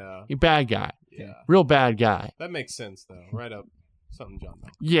 Yeah. Yeah. He bad guy. Yeah. Real bad guy. That makes sense though. Right up something John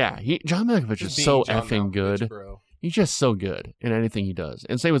Malkovich. Yeah, John Malkovich Just is being so John effing Malkovich, good. Bro. He's just so good in anything he does.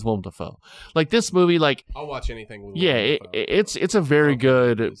 And same with Willem Dafoe. Like this movie, like I'll watch anything with yeah, Willem Dafoe. it's a very Okay,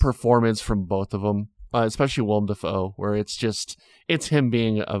 good please. performance from both of them, especially Willem Dafoe, where it's him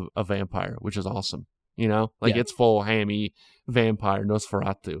being a vampire, which is awesome. You know, like Yeah. it's full hammy vampire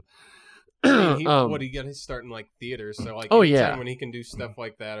Nosferatu. I mean, he got his start in like theaters, so like Oh, anytime yeah. when he can do stuff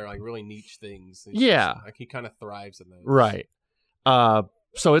like that or like really niche things, it's Yeah. just, like he kind of thrives in those. Right.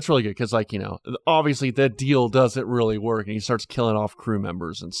 So it's really good because, like, you know, obviously the deal doesn't really work, and he starts killing off crew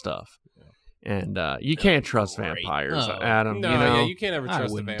members and stuff. Yeah. And you can't trust great. vampires, Oh. Adam. No, you know, yeah, you can't ever I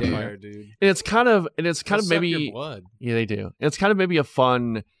trust a wouldn't vampire, dare. dude. and it's kind of They'll suck maybe your blood. yeah, they do. It's kind of maybe a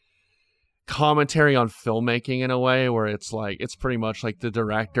fun commentary on filmmaking in a way where it's like it's pretty much like the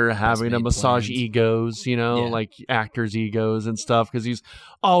director having to made massage plans. egos, you know, Yeah. like actors' egos and stuff, because he's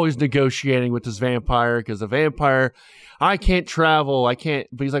always negotiating with this vampire because the vampire, I can't travel, I can't,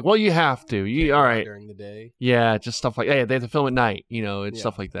 but he's like, well, you have to. You Can't all go right? during the day. Yeah, just stuff like yeah, they have to film at night, you know, it's Yeah.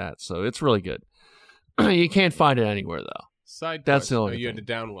 stuff like that. So it's really good. You can't find it anywhere though. Side That's the question. only you had thing.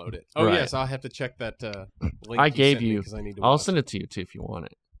 to download it. Oh Right. yes, I'll have to check that link. I you gave sent me you. 'cause I need to I'll watch send it to you too if you want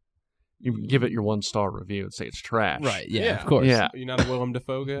it. You can give it your 1-star review and say it's trash. Right. Yeah, Yeah. of course. Yeah. You're not a Willem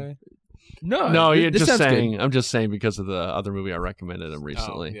Dafoe guy. No, you're this just sounds good. saying. I'm just saying because of the other movie I recommended him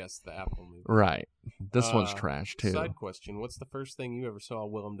recently. Oh, yes, the Apple movie. Right. This one's Uh, trash too. Side question: what's the first thing you ever saw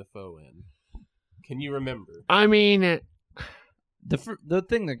Willem Dafoe in? Can you remember? I mean, The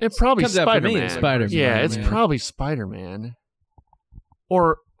thing that it probably comes out for me Spider-Man. is Spider-Man. Yeah, it's man. probably Spider-Man.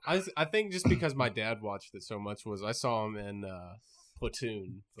 Or I think just because my dad watched it so much was I saw him in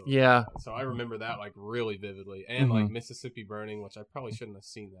Platoon. yeah, So I remember that like really vividly, and like Mm-hmm. Mississippi Burning, which I probably shouldn't have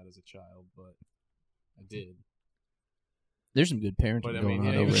seen that as a child, but I did. There's some good parenting But I going mean, on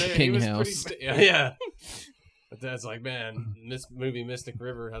yeah, he over was, at he King was House. pretty yeah. But Dad's like, man, this movie Mystic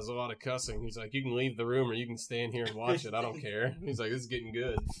River has a lot of cussing. He's like, you can leave the room or you can stay in here and watch it. I don't care. He's like, this is getting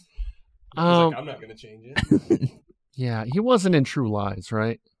good. I was like, I'm not gonna change it. yeah, he wasn't in True Lies,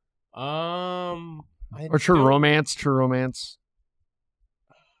 right? I Or True don't- Romance, True Romance.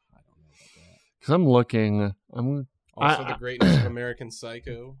 I don't know about that. Because I'm looking. I'm Also, I- the greatness of American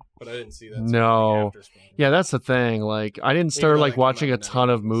Psycho, but I didn't see that. until, No. like, after Spider-Man. yeah, that's the thing. Like, I didn't Even start though like that came watching out a in the ton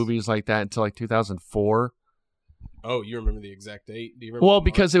of 90s. movies like that until like 2004. Oh, you remember the exact date? Do you remember? Well, what month?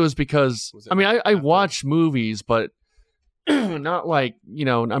 because it was because Was it I mean I after? watched movies, but not like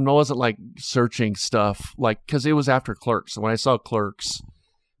I wasn't like searching stuff like because it was after Clerks. So when I saw Clerks,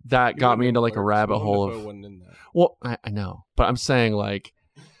 that You got wouldn't me know into like a Clerks. rabbit Willem hole Dafoe of. wasn't in that. Well, I know, but I'm saying like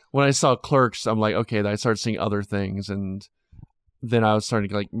when I saw Clerks, I'm like okay, then I started seeing other things, and then I was starting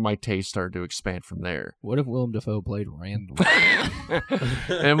to like my taste started to expand from there. What if Willem Dafoe played Randall?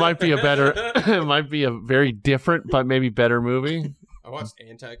 It might be a better, it might be a very different, but maybe better movie. I watched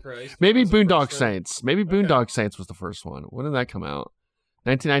Antichrist. Maybe That was the Boondock first one. Saints. Maybe Okay. Boondock Saints was the first one. When did that come out?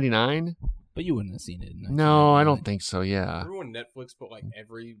 1999? But you wouldn't have seen it. In No, I 1999. don't think so. Yeah. Remember when Netflix put like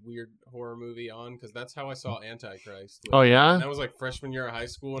every weird horror movie on? Because that's how I saw Antichrist. Oh yeah. And that was like freshman year of high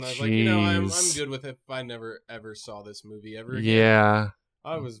school, and I was like, I'm Jeez. good with it. If I never ever saw this movie ever again. Yeah.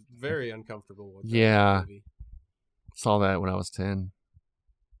 I was very uncomfortable with Yeah. that movie. Saw that when I was 10.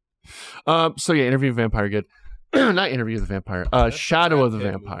 So yeah, Interview with the Vampire, good. Not Interview with the Vampire. That's Shadow Brad of the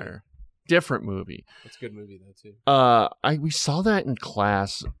Pitt Vampire. Different movie. It's a good movie though too. We saw that in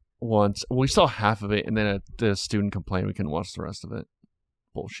class once. We saw half of it, and then the student complained we couldn't watch the rest of it.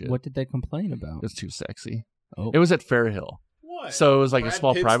 Bullshit. What did they complain about? It was too sexy. Oh, It was at Fairhill. What? So it was like a Brad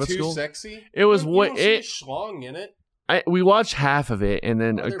small Pitt's private too school. Sexy? It was You what don't see it. a schlong in it. We watched half of it, and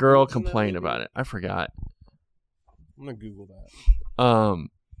then Are a there girl boobs in that complained movie? about it. I forgot. I'm gonna Google that.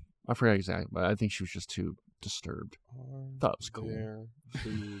 I forgot exactly, but I think she was just too disturbed. Thought it was cool. There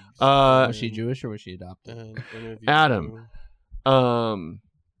boobs was she in Jewish or was she adopted? an interview Adam. with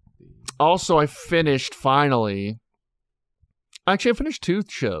Also, I finished finally. Actually, I finished 2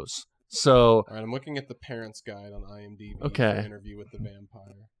 shows. So All right, I'm looking at the Parents Guide on IMDb. Okay. For Interview with the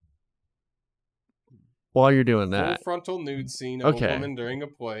Vampire. while you're doing Full that, frontal nude scene of Okay. a woman during a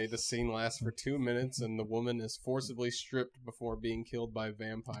play. The scene lasts for 2 minutes, and the woman is forcibly stripped before being killed by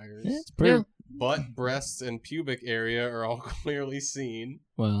vampires. Yeah, it's pretty. Yeah. Butt, breasts, and pubic area are all clearly seen.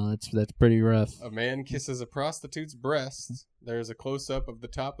 Well, that's pretty rough. A man kisses a prostitute's breasts. There's a close-up of the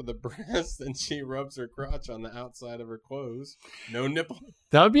top of the breast, and she rubs her crotch on the outside of her clothes. No nipple.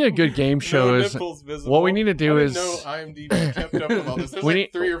 that would be a good game show. No Is nipples visible. what we need to do I is- didn't know IMDb kept up with all this. There's We like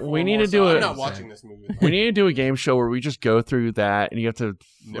need- 3 or 4 we need more, to do so I'm it- not watching this movie. we need to do a game show where we just go through that, and you have to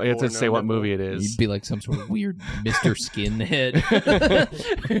Nipple or no say what nipple? movie it You'd is. be like some sort of weird Mr. Skinhead.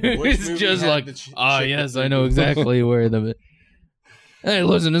 Which it's movie just had like, the chick yes, with I know the- exactly where the. Hey,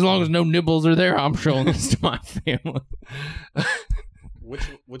 listen, as long as no nibbles are there, I'm showing this to my family.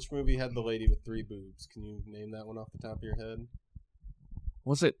 Which movie had the lady with 3 boobs? Can you name that one off the top of your head?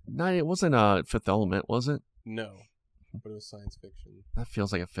 Was it? Not. It wasn't Fifth Element, was it? No, but it was science fiction. That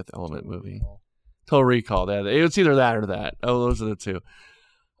feels like a Fifth Element Total movie. Recall. Total Recall. That it's either that or that. Oh, those are the 2.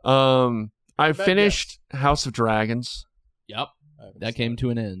 I Bad finished House of Dragons. Yep, I haven't that seen came it. to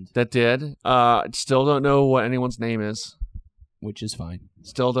an end, That did. Still don't know what anyone's name is. which is fine.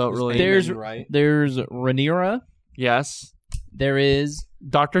 Still don't Was really. Amen There's- right. There's Rhaenyra. Yes. There is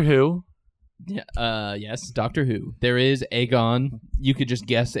Doctor Who. Yes, Doctor Who. There is Aegon. You could just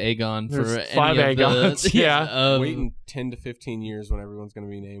guess Aegon for There's any 5 of Aegons, the, yeah. Waiting 10 to 15 years when everyone's going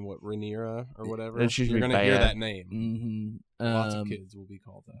to be named Rhaenyra or whatever. And she's You're gonna going be to hear bad. that name. Mm-hmm. Lots of kids will be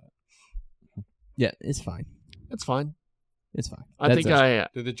called that. Yeah, it's fine. It's fine. It's fine. I think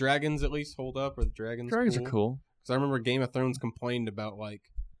Do the dragons at least hold up? Or the dragons? dragons are cool. Because I remember Game of Thrones complained about like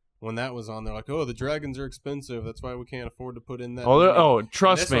when that was on. They're like, "Oh, the dragons are expensive. That's why we can't afford to put in that." movie."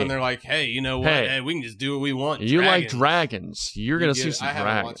 Trust this me. one, they're like, "Hey, you know what? Hey. Hey, we can just do what we want." You like dragons. You're going to see some I haven't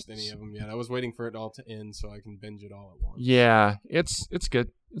dragons. watched any of them yet. I was waiting for it all to end so I can binge it all at once. Yeah, it's good.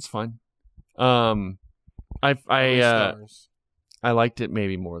 It's fine. How many stars? I liked it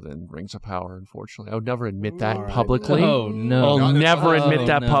maybe more than Rings of Power, unfortunately. I would never admit that All right. publicly. Oh, no. I'll God, never oh, admit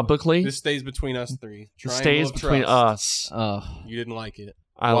that no. publicly. This stays between us three. It Triangle stays of between trust. us. Oh, You didn't like it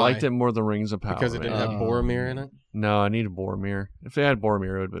I Why? liked it more than Rings of Power. because it didn't man. have Boromir in it. No, I needed Boromir. If they had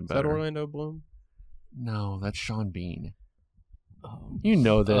Boromir, it would have been Is that better. Orlando Bloom? No, that's Sean Bean. oh. You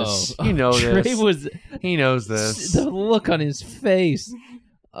know this. Oh. You know Trey this. was He knows this. the look on his face.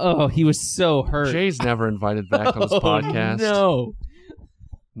 Oh, he was so hurt. Jay's never invited back on this Oh, podcast. No.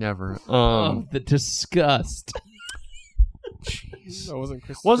 Never. Oh, the disgust. Jeez. That wasn't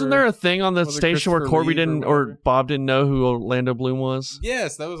Christopher. Wasn't there a thing on the Was it station where Christopher Corby Reeve or didn't or whatever? Bob didn't know who Orlando Bloom was?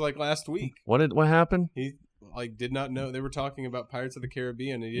 Yes, that was like last week. What happened? He like did not know. They were talking about Pirates of the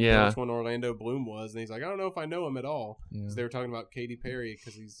Caribbean, and he didn't Yeah. know which one Orlando Bloom was. And he's like, I don't know if I know him at all. Yeah. So they were talking about Katy Perry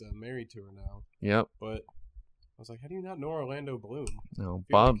because he's married to her now. Yep. But I was like, how do you not know Orlando Bloom? No, Feel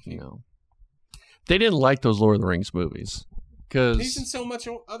Bob. like he- No. They didn't like those Lord of the Rings movies He's in because so much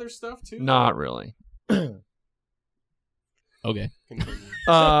other stuff too. not really. Okay.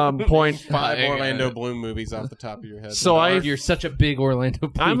 Continue. Point. 5 I got Orlando it. Bloom movies off the top of your head. So I- You're such a big Orlando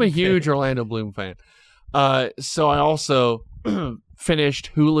Bloom I'm a huge fan. Orlando Bloom fan. So I also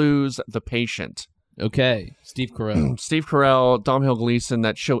finished Hulu's The Patient. Okay. Steve Carell. Steve Carell, Domhnall Gleeson.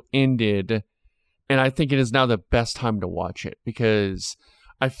 That show ended, and I think it is now the best time to watch it because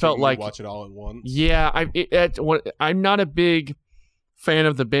I felt like watch it all at once. yeah, I'm not a big fan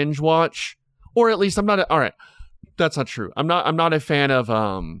of the binge watch, or at least I'm not. All right, that's not true. I'm not a fan of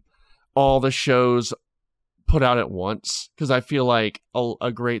all the shows put out at once because I feel like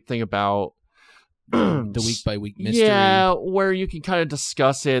a great thing about The week by week mystery. yeah, where you can kind of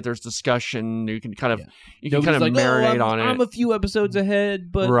discuss it. There's discussion. You can kind of Yeah. you can Nobody's kind of like, marinate oh, on it. I'm a few episodes ahead,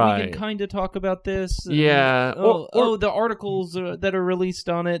 but we Right. can kind of talk about this. and, Yeah, or- the articles that are released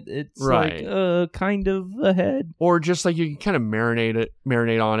on it. It's Right. like kind of ahead. Or just like you can kind of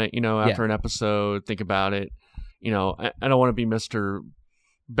marinate on it, after an episode, think about it. I don't want to be Mr.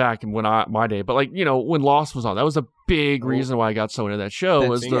 back in my day, but when Lost was on, that was a big reason why I got so into that show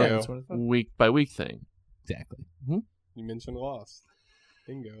was bingo. the That's what I thought. week by week thing. Exactly. You mentioned Lost.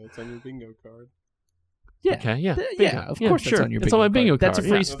 Bingo. It's on your bingo card. Yeah. Okay, yeah, Yeah, bingo. of course sure. that's on your It's on my bingo That's a card,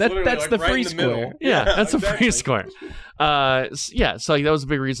 free. yeah. That's literally, That's like, the right free in the middle. square. Yeah, that's a free exactly. square. Yeah, so that was a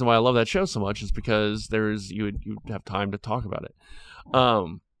big reason why I love that show so much is because you'd have time to talk about it.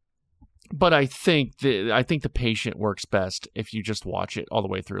 But I think the Patient works best if you just watch it all the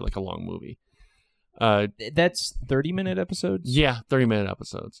way through like a long movie. That's 30-minute episodes. Yeah, 30-minute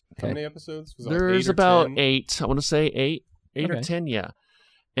episodes. How Okay. many episodes? Was it like There's 8 or about 10? 8. I want to say 8 or Okay. 10. Yeah,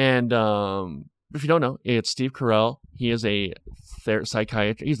 and if you don't know, it's Steve Carell. He is a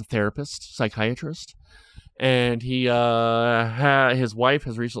psychiatrist. He's a psychiatrist, and he his wife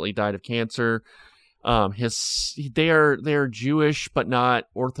has recently died of cancer. They are Jewish but not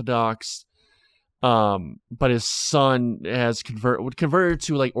Orthodox. But his son has converted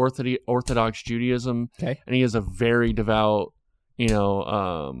to like Orthodox Judaism. Okay. And he is a very devout, he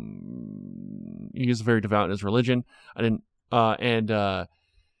is very devout in his religion. And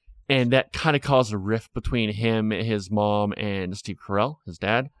that kind of caused a rift between him, his mom, and Steve Carell, his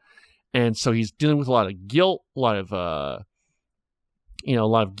dad. And so he's dealing with a lot of guilt, a lot of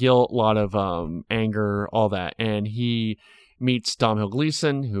anger, all that. And he meets Domhnall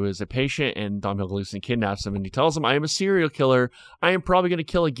Gleeson, who is a patient, and Domhnall Gleeson kidnaps him, and he tells him, I am a serial killer. I am probably going to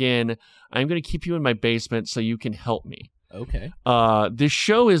kill again. I'm going to keep you in my basement so you can help me. Okay. This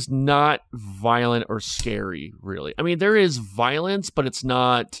show is not violent or scary, really. I mean, there is violence, but it's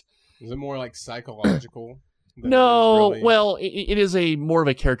not... Is it more like psychological? than it No, is really- well, it is more of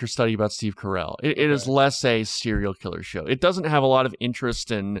a character study about Steve Carell. It is Okay. less a serial killer show. It doesn't have a lot of interest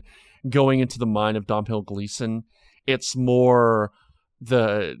in going into the mind of Domhnall Gleeson. It's more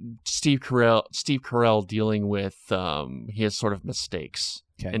the Steve Carell dealing with his sort of mistakes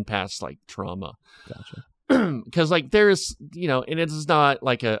Okay. and past like trauma. Gotcha. Because like there's and it is not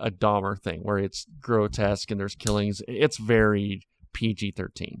like a Dahmer thing where it's grotesque and there's killings. It's very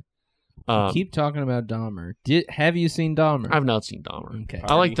PG-13. Keep talking about Dahmer. Have you seen Dahmer? I've not seen Dahmer. Okay.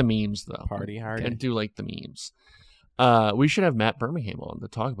 I like the memes though. Party hard. I do like the memes. We should have Matt Birmingham on to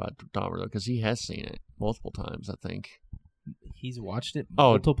talk about Dahmer though, because he has seen it multiple times. I think. He's watched it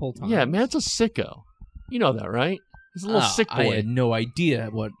Oh, multiple times. Yeah, Matt's a sicko. You know that, right? He's a little sick boy. I had no idea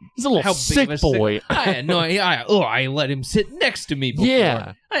what. He's a little how sick big of a boy. I had no idea. I let him sit next to me before.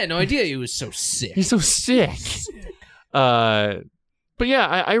 Yeah. I had no idea he was so sick. He's so sick. But yeah,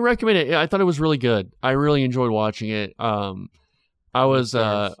 I recommend it. I thought it was really good. I really enjoyed watching it. I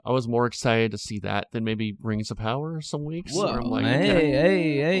was more excited to see that than maybe Rings of Power some weeks. Whoa, where I'm like,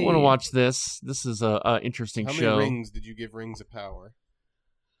 hey. I want to watch this. This is a interesting How show. many rings did you give Rings of Power?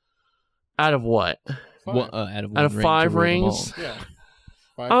 Out of what? 5. Out of 5 rings? Yeah.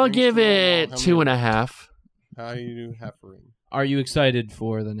 5 I'll rings give to roll. it How 2.5. How do you do half a ring? Are you excited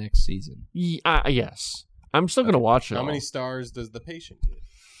for the next season? Yes. I'm still going to watch it. How all. many stars does the patient get?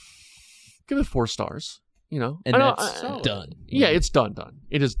 Give it 4 stars. You know, And that's solid. done. Yeah, it's done.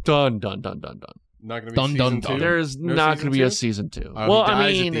 It is done. Not going to be Dun, season dun, 2? dun. There's No not season going to be a 2? season 2. Oh, well, he dies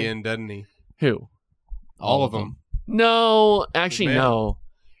I mean, at the end, doesn't he? who? All of them. No, actually, Man. no.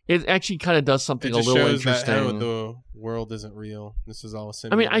 It actually kind of does something It a just little shows that interesting. the world isn't real. This is all a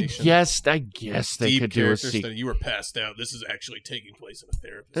I mean, simulation. I guess they Deep could do a character sequel. study. You were passed out. This is actually taking place in a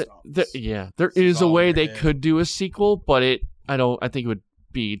therapist's office. There This is is a all in way your they head. could do a sequel, but I think it would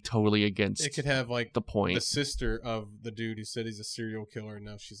be totally against It could have like the point. the sister of the dude who said he's a serial killer, and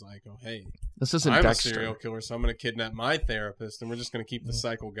now she's like, "Oh, hey, This isn't I'm Dexter. a serial killer, so I'm going to kidnap my therapist, and we're just going to keep the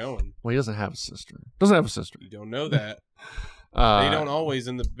cycle going." Well, he doesn't have a sister. Doesn't have a sister. You don't know that. They Uh, don't always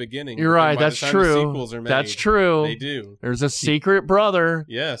in the beginning. You're but right. by the That's time the true. sequels are made, That's true. They do. There's a secret brother.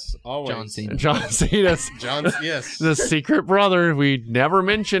 Yes, always. John Cena. John Cena's Yes. the secret brother we never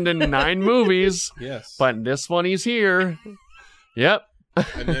mentioned in 9 movies, Yes. but in this one he's here. Yep.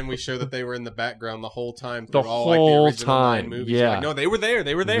 And then we show that they were in the background the whole time. The through all, like, whole the original 9 time, movies. yeah. You're like, no, they were there.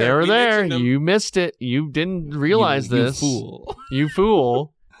 They were there. They were We there. mentioned them. You missed it. You didn't realize You this. fool. You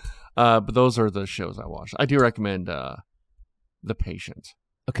fool. But those are the shows I watched. I do recommend The Patient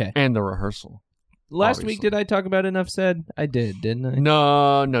Okay. and The Rehearsal. Last Obviously. week, did I talk about Enough Said? I did, didn't I?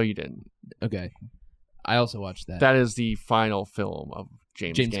 No, you didn't. Okay. I also watched that. That is the final film of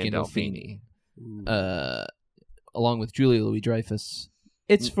James James Gandolfini. Along with Julia Louis-Dreyfus.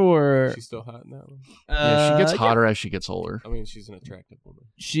 It's for... She's still hot in that one. Yeah, she gets yeah. hotter as she gets older. I mean, she's an attractive woman.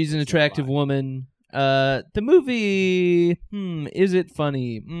 She's an She's attractive not woman. The movie, is it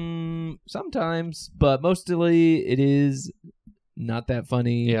funny? Sometimes, but mostly it is not that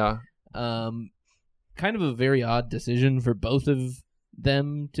funny. Yeah. Kind of a very odd decision for both of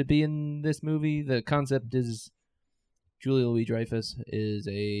them to be in this movie. The concept is Julia Louis-Dreyfus is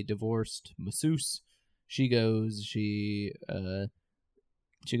a divorced masseuse. She goes to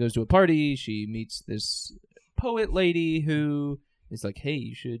a party. She meets this poet lady who is like, hey,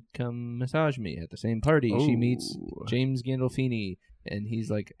 you should come massage me at the same party. She meets Ooh. James Gandolfini, and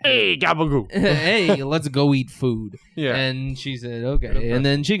he's like, Hey, Gabagoo. hey, let's go eat food. Yeah. And she said, okay. And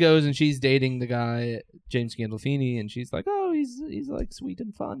then she goes and she's dating the guy, James Gandolfini, and she's like, oh, he's like sweet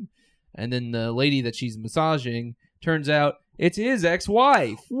and fun. And then the lady that she's massaging turns out it's his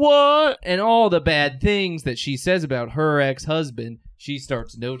ex-wife. What? And all the bad things that she says about her ex-husband, she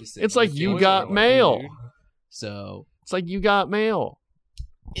starts noticing. It's like With you James got Gandolfini. mail. So It's like you got mail.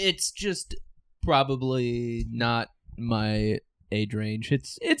 it's just probably not my age range.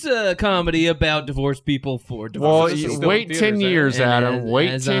 It's a comedy about divorced people for Well, divorced. this is you still wait in 10 theaters, years, And Adam. Wait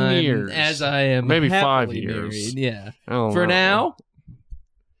as 10 I'm- years. As I am Maybe 5 happily years. married, yeah. I don't For know.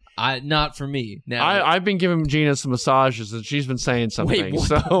 now, not for me. Now, I've been giving Gina some massages and she's been saying something. what?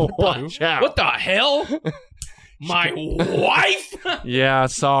 So watch out. what the hell? My wife? Yeah,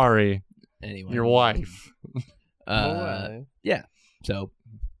 sorry. Anyway, Your wife. Yeah. So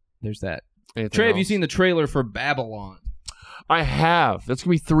there's that. Anything Trey, have you else? seen the trailer for Babylon? I have. That's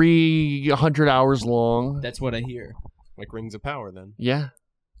going to be 300 hours long. That's what I hear. Like Rings of Power, then, Yeah.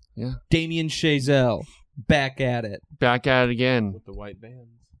 Damien Chazelle back at it. Back at it again. with the white bands.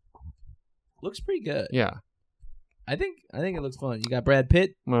 Looks pretty good. Yeah. I think it looks fun. You got Brad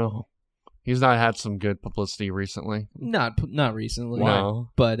Pitt. Well, he's not had some good publicity recently. Not recently. No.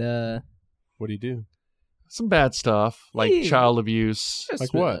 But What do you do? Some bad stuff, like Yeah. child abuse. just,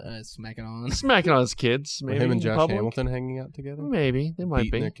 Like what? Smacking on. Smacking on his kids, Were maybe. him and in Josh public. Hamilton hanging out together, Maybe. They might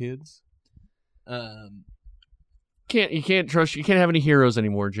beating be. their kids. You can't trust, you can't have any heroes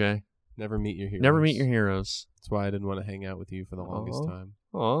anymore, Jay. Never meet your heroes. Never meet your heroes. That's why I didn't want to hang out with you for the longest Aw. time.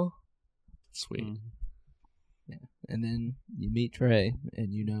 Aw. Sweet. Mm. And then you meet Trey,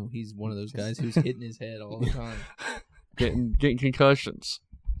 and you know he's one of those guys who's hitting his head all the time. Getting concussions.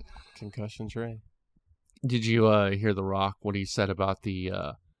 Concussion Trey. Did you hear The Rock, what he said about the...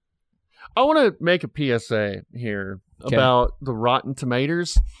 I want to make a PSA here about the Rotten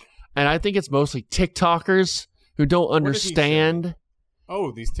Tomatoes, and I think it's mostly TikTokers who don't understand...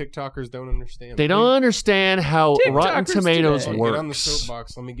 Oh, these TikTokers don't understand. They don't understand how TikTokers Rotten Tomatoes today. works. Get on the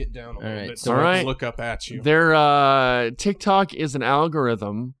soapbox. Let me get down a little right, bit so so I let's- can look up at you. Their TikTok is an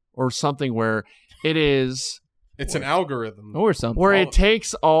algorithm or something where it is... It's an algorithm. Or something. where it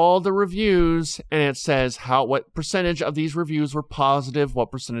takes all the reviews and it says what percentage of these reviews were positive,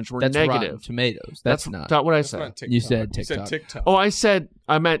 what percentage were That's Rotten negative. Tomatoes. That's not. what I That's said. not TikTok. You said You said TikTok. TikTok. Oh,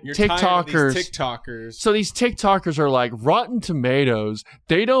 I meant You're TikTokers. tired of these TikTokers. So these TikTokers are like Rotten Tomatoes.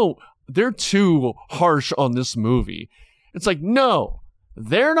 They're too harsh on this movie. It's like, no,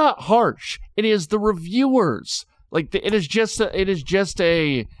 they're not harsh. It is the reviewers. Like it is just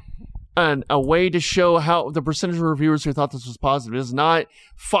a way to show how the percentage of reviewers who thought this was positive. It is not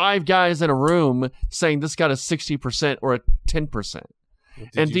 5 guys in a room saying this got a 60% or a 10%.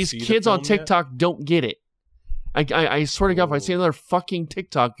 And these kids on TikTok don't get it. I swear to God, if I see another fucking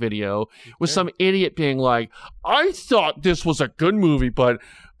TikTok video with some idiot being like, I thought this was a good movie, but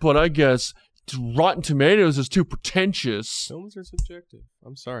I guess Rotten Tomatoes is too pretentious. Films are subjective.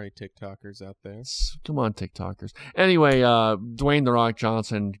 I'm sorry, TikTokers out there. Come on, TikTokers. Anyway, Dwayne The Rock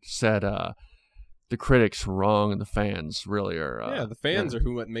Johnson said the critics are wrong and the fans really are. Yeah, the fans are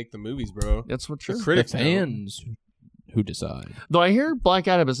who make the movies, bro. That's what true. The The critics don't. fans who decide. Though I hear Black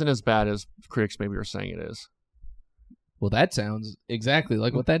Adam isn't as bad as critics maybe are saying it is. Well, that sounds exactly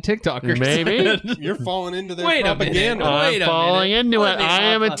like what that TikToker Maybe. said. You're falling into their Wait a minute. propaganda. Wait I'm a falling minute. into Let it. me I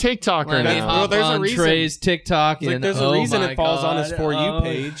am a hop on- TikToker Let me now. hop there's a on reason. Trey's TikTok. It's like and, there's a oh reason my it falls on his God, For You oh,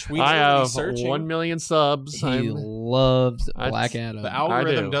 page. We know I what have he's searching. 1 million subs. He loves Black Adam. The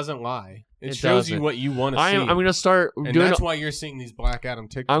algorithm do. doesn't lie. It It shows you doesn't. what you want to see. I'm going to start and doing. that's why you're seeing these Black Adam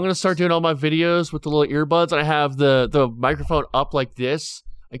TikToks. I'm going to start doing all my videos with the little earbuds, and I have the microphone up like this.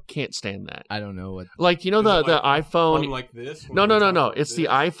 I can't stand that. I don't know what. Like you know Is the it like iPhone. like this. No. It's the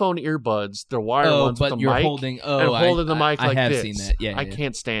iPhone earbuds. They're wired ones but with the you're mic. holding. Oh, and holding the mic I like have this. seen that. Yeah, I yeah.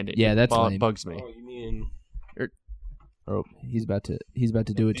 can't stand it. Yeah, It that's lame. bugs me. Oh, you mean? Oh, he's about to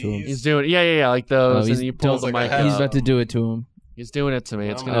do it to him. He's doing yeah, like those, he's- and you pull don't- the like mic. I He's have- up. about to do it to him. He's doing it to me.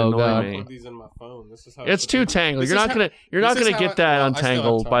 It's I'm gonna Oh, annoy God. me. Plug these in my phone. This is how It's too tangled. This You're is not how- gonna this is get how that I still have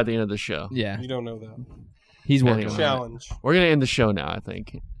untangled time. by the end of the show. Yeah, You don't know that. he's working Anyway. on it. Challenge. We're gonna end the show now. I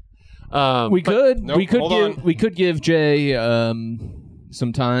think. We could Nope, hold on. we could give Jay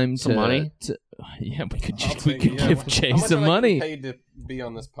some time Some to money? yeah, we could I'll we take could it, yeah. give Jay How much some am I getting money paid to be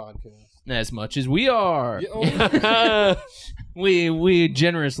on this podcast? as much as we are. Yeah, oh, We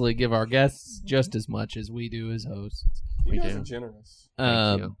generously give our guests just as much as we do as hosts. you We guys do. are generous.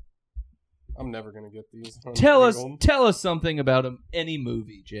 Thank you. I'm never gonna get these. Tell untangled. us something about any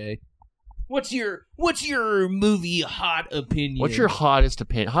movie, Jay. What's your movie hot opinion? What's your hottest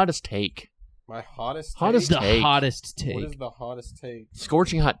take? My hottest. Hottest take? the take? hottest What is take? the hottest take?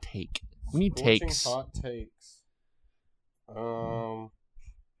 Scorching hot take. We need Scorching takes. hot takes.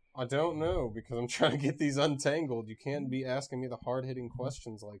 I don't know because I'm trying to get these untangled. You can't be asking me the hard hitting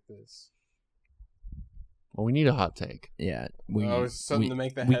questions like this. Well, we need a hot take. Yeah, It's something to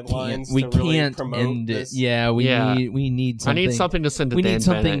make the we headlines. Can't, we to really can't promote end this. it. Yeah, we need something. I need something to send to We Dan need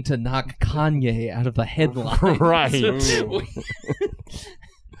something Bennett. to knock Kanye out of the headlines. Right. Ooh.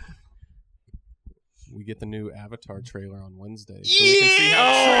 We get the new Avatar trailer on Wednesday. So we can see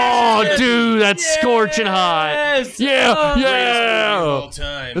how Oh, dude, that's scorching hot. Yes! Yeah, Oh, yeah. all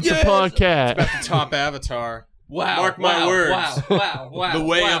time. It's Yes. a podcast. About the top Avatar. Wow! Mark my wow, words. Wow! The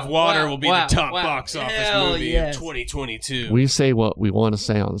Way wow, of Water wow, will be wow, the top wow. box office Hell movie yes. of 2022. We say what we want to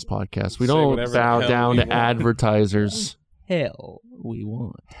say on this podcast. We Say don't whatever the bow hell down we to want. advertisers. Hell, we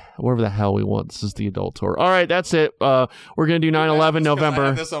want. Whatever the hell we want. This is the adult tour. All right, that's it. We're going to do 9/11 I November.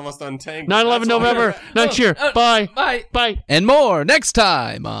 have this almost untangled. 9/11 That's why- November next year. Bye. Bye. Bye. And more next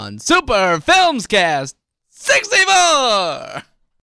time on Super Filmscast 64.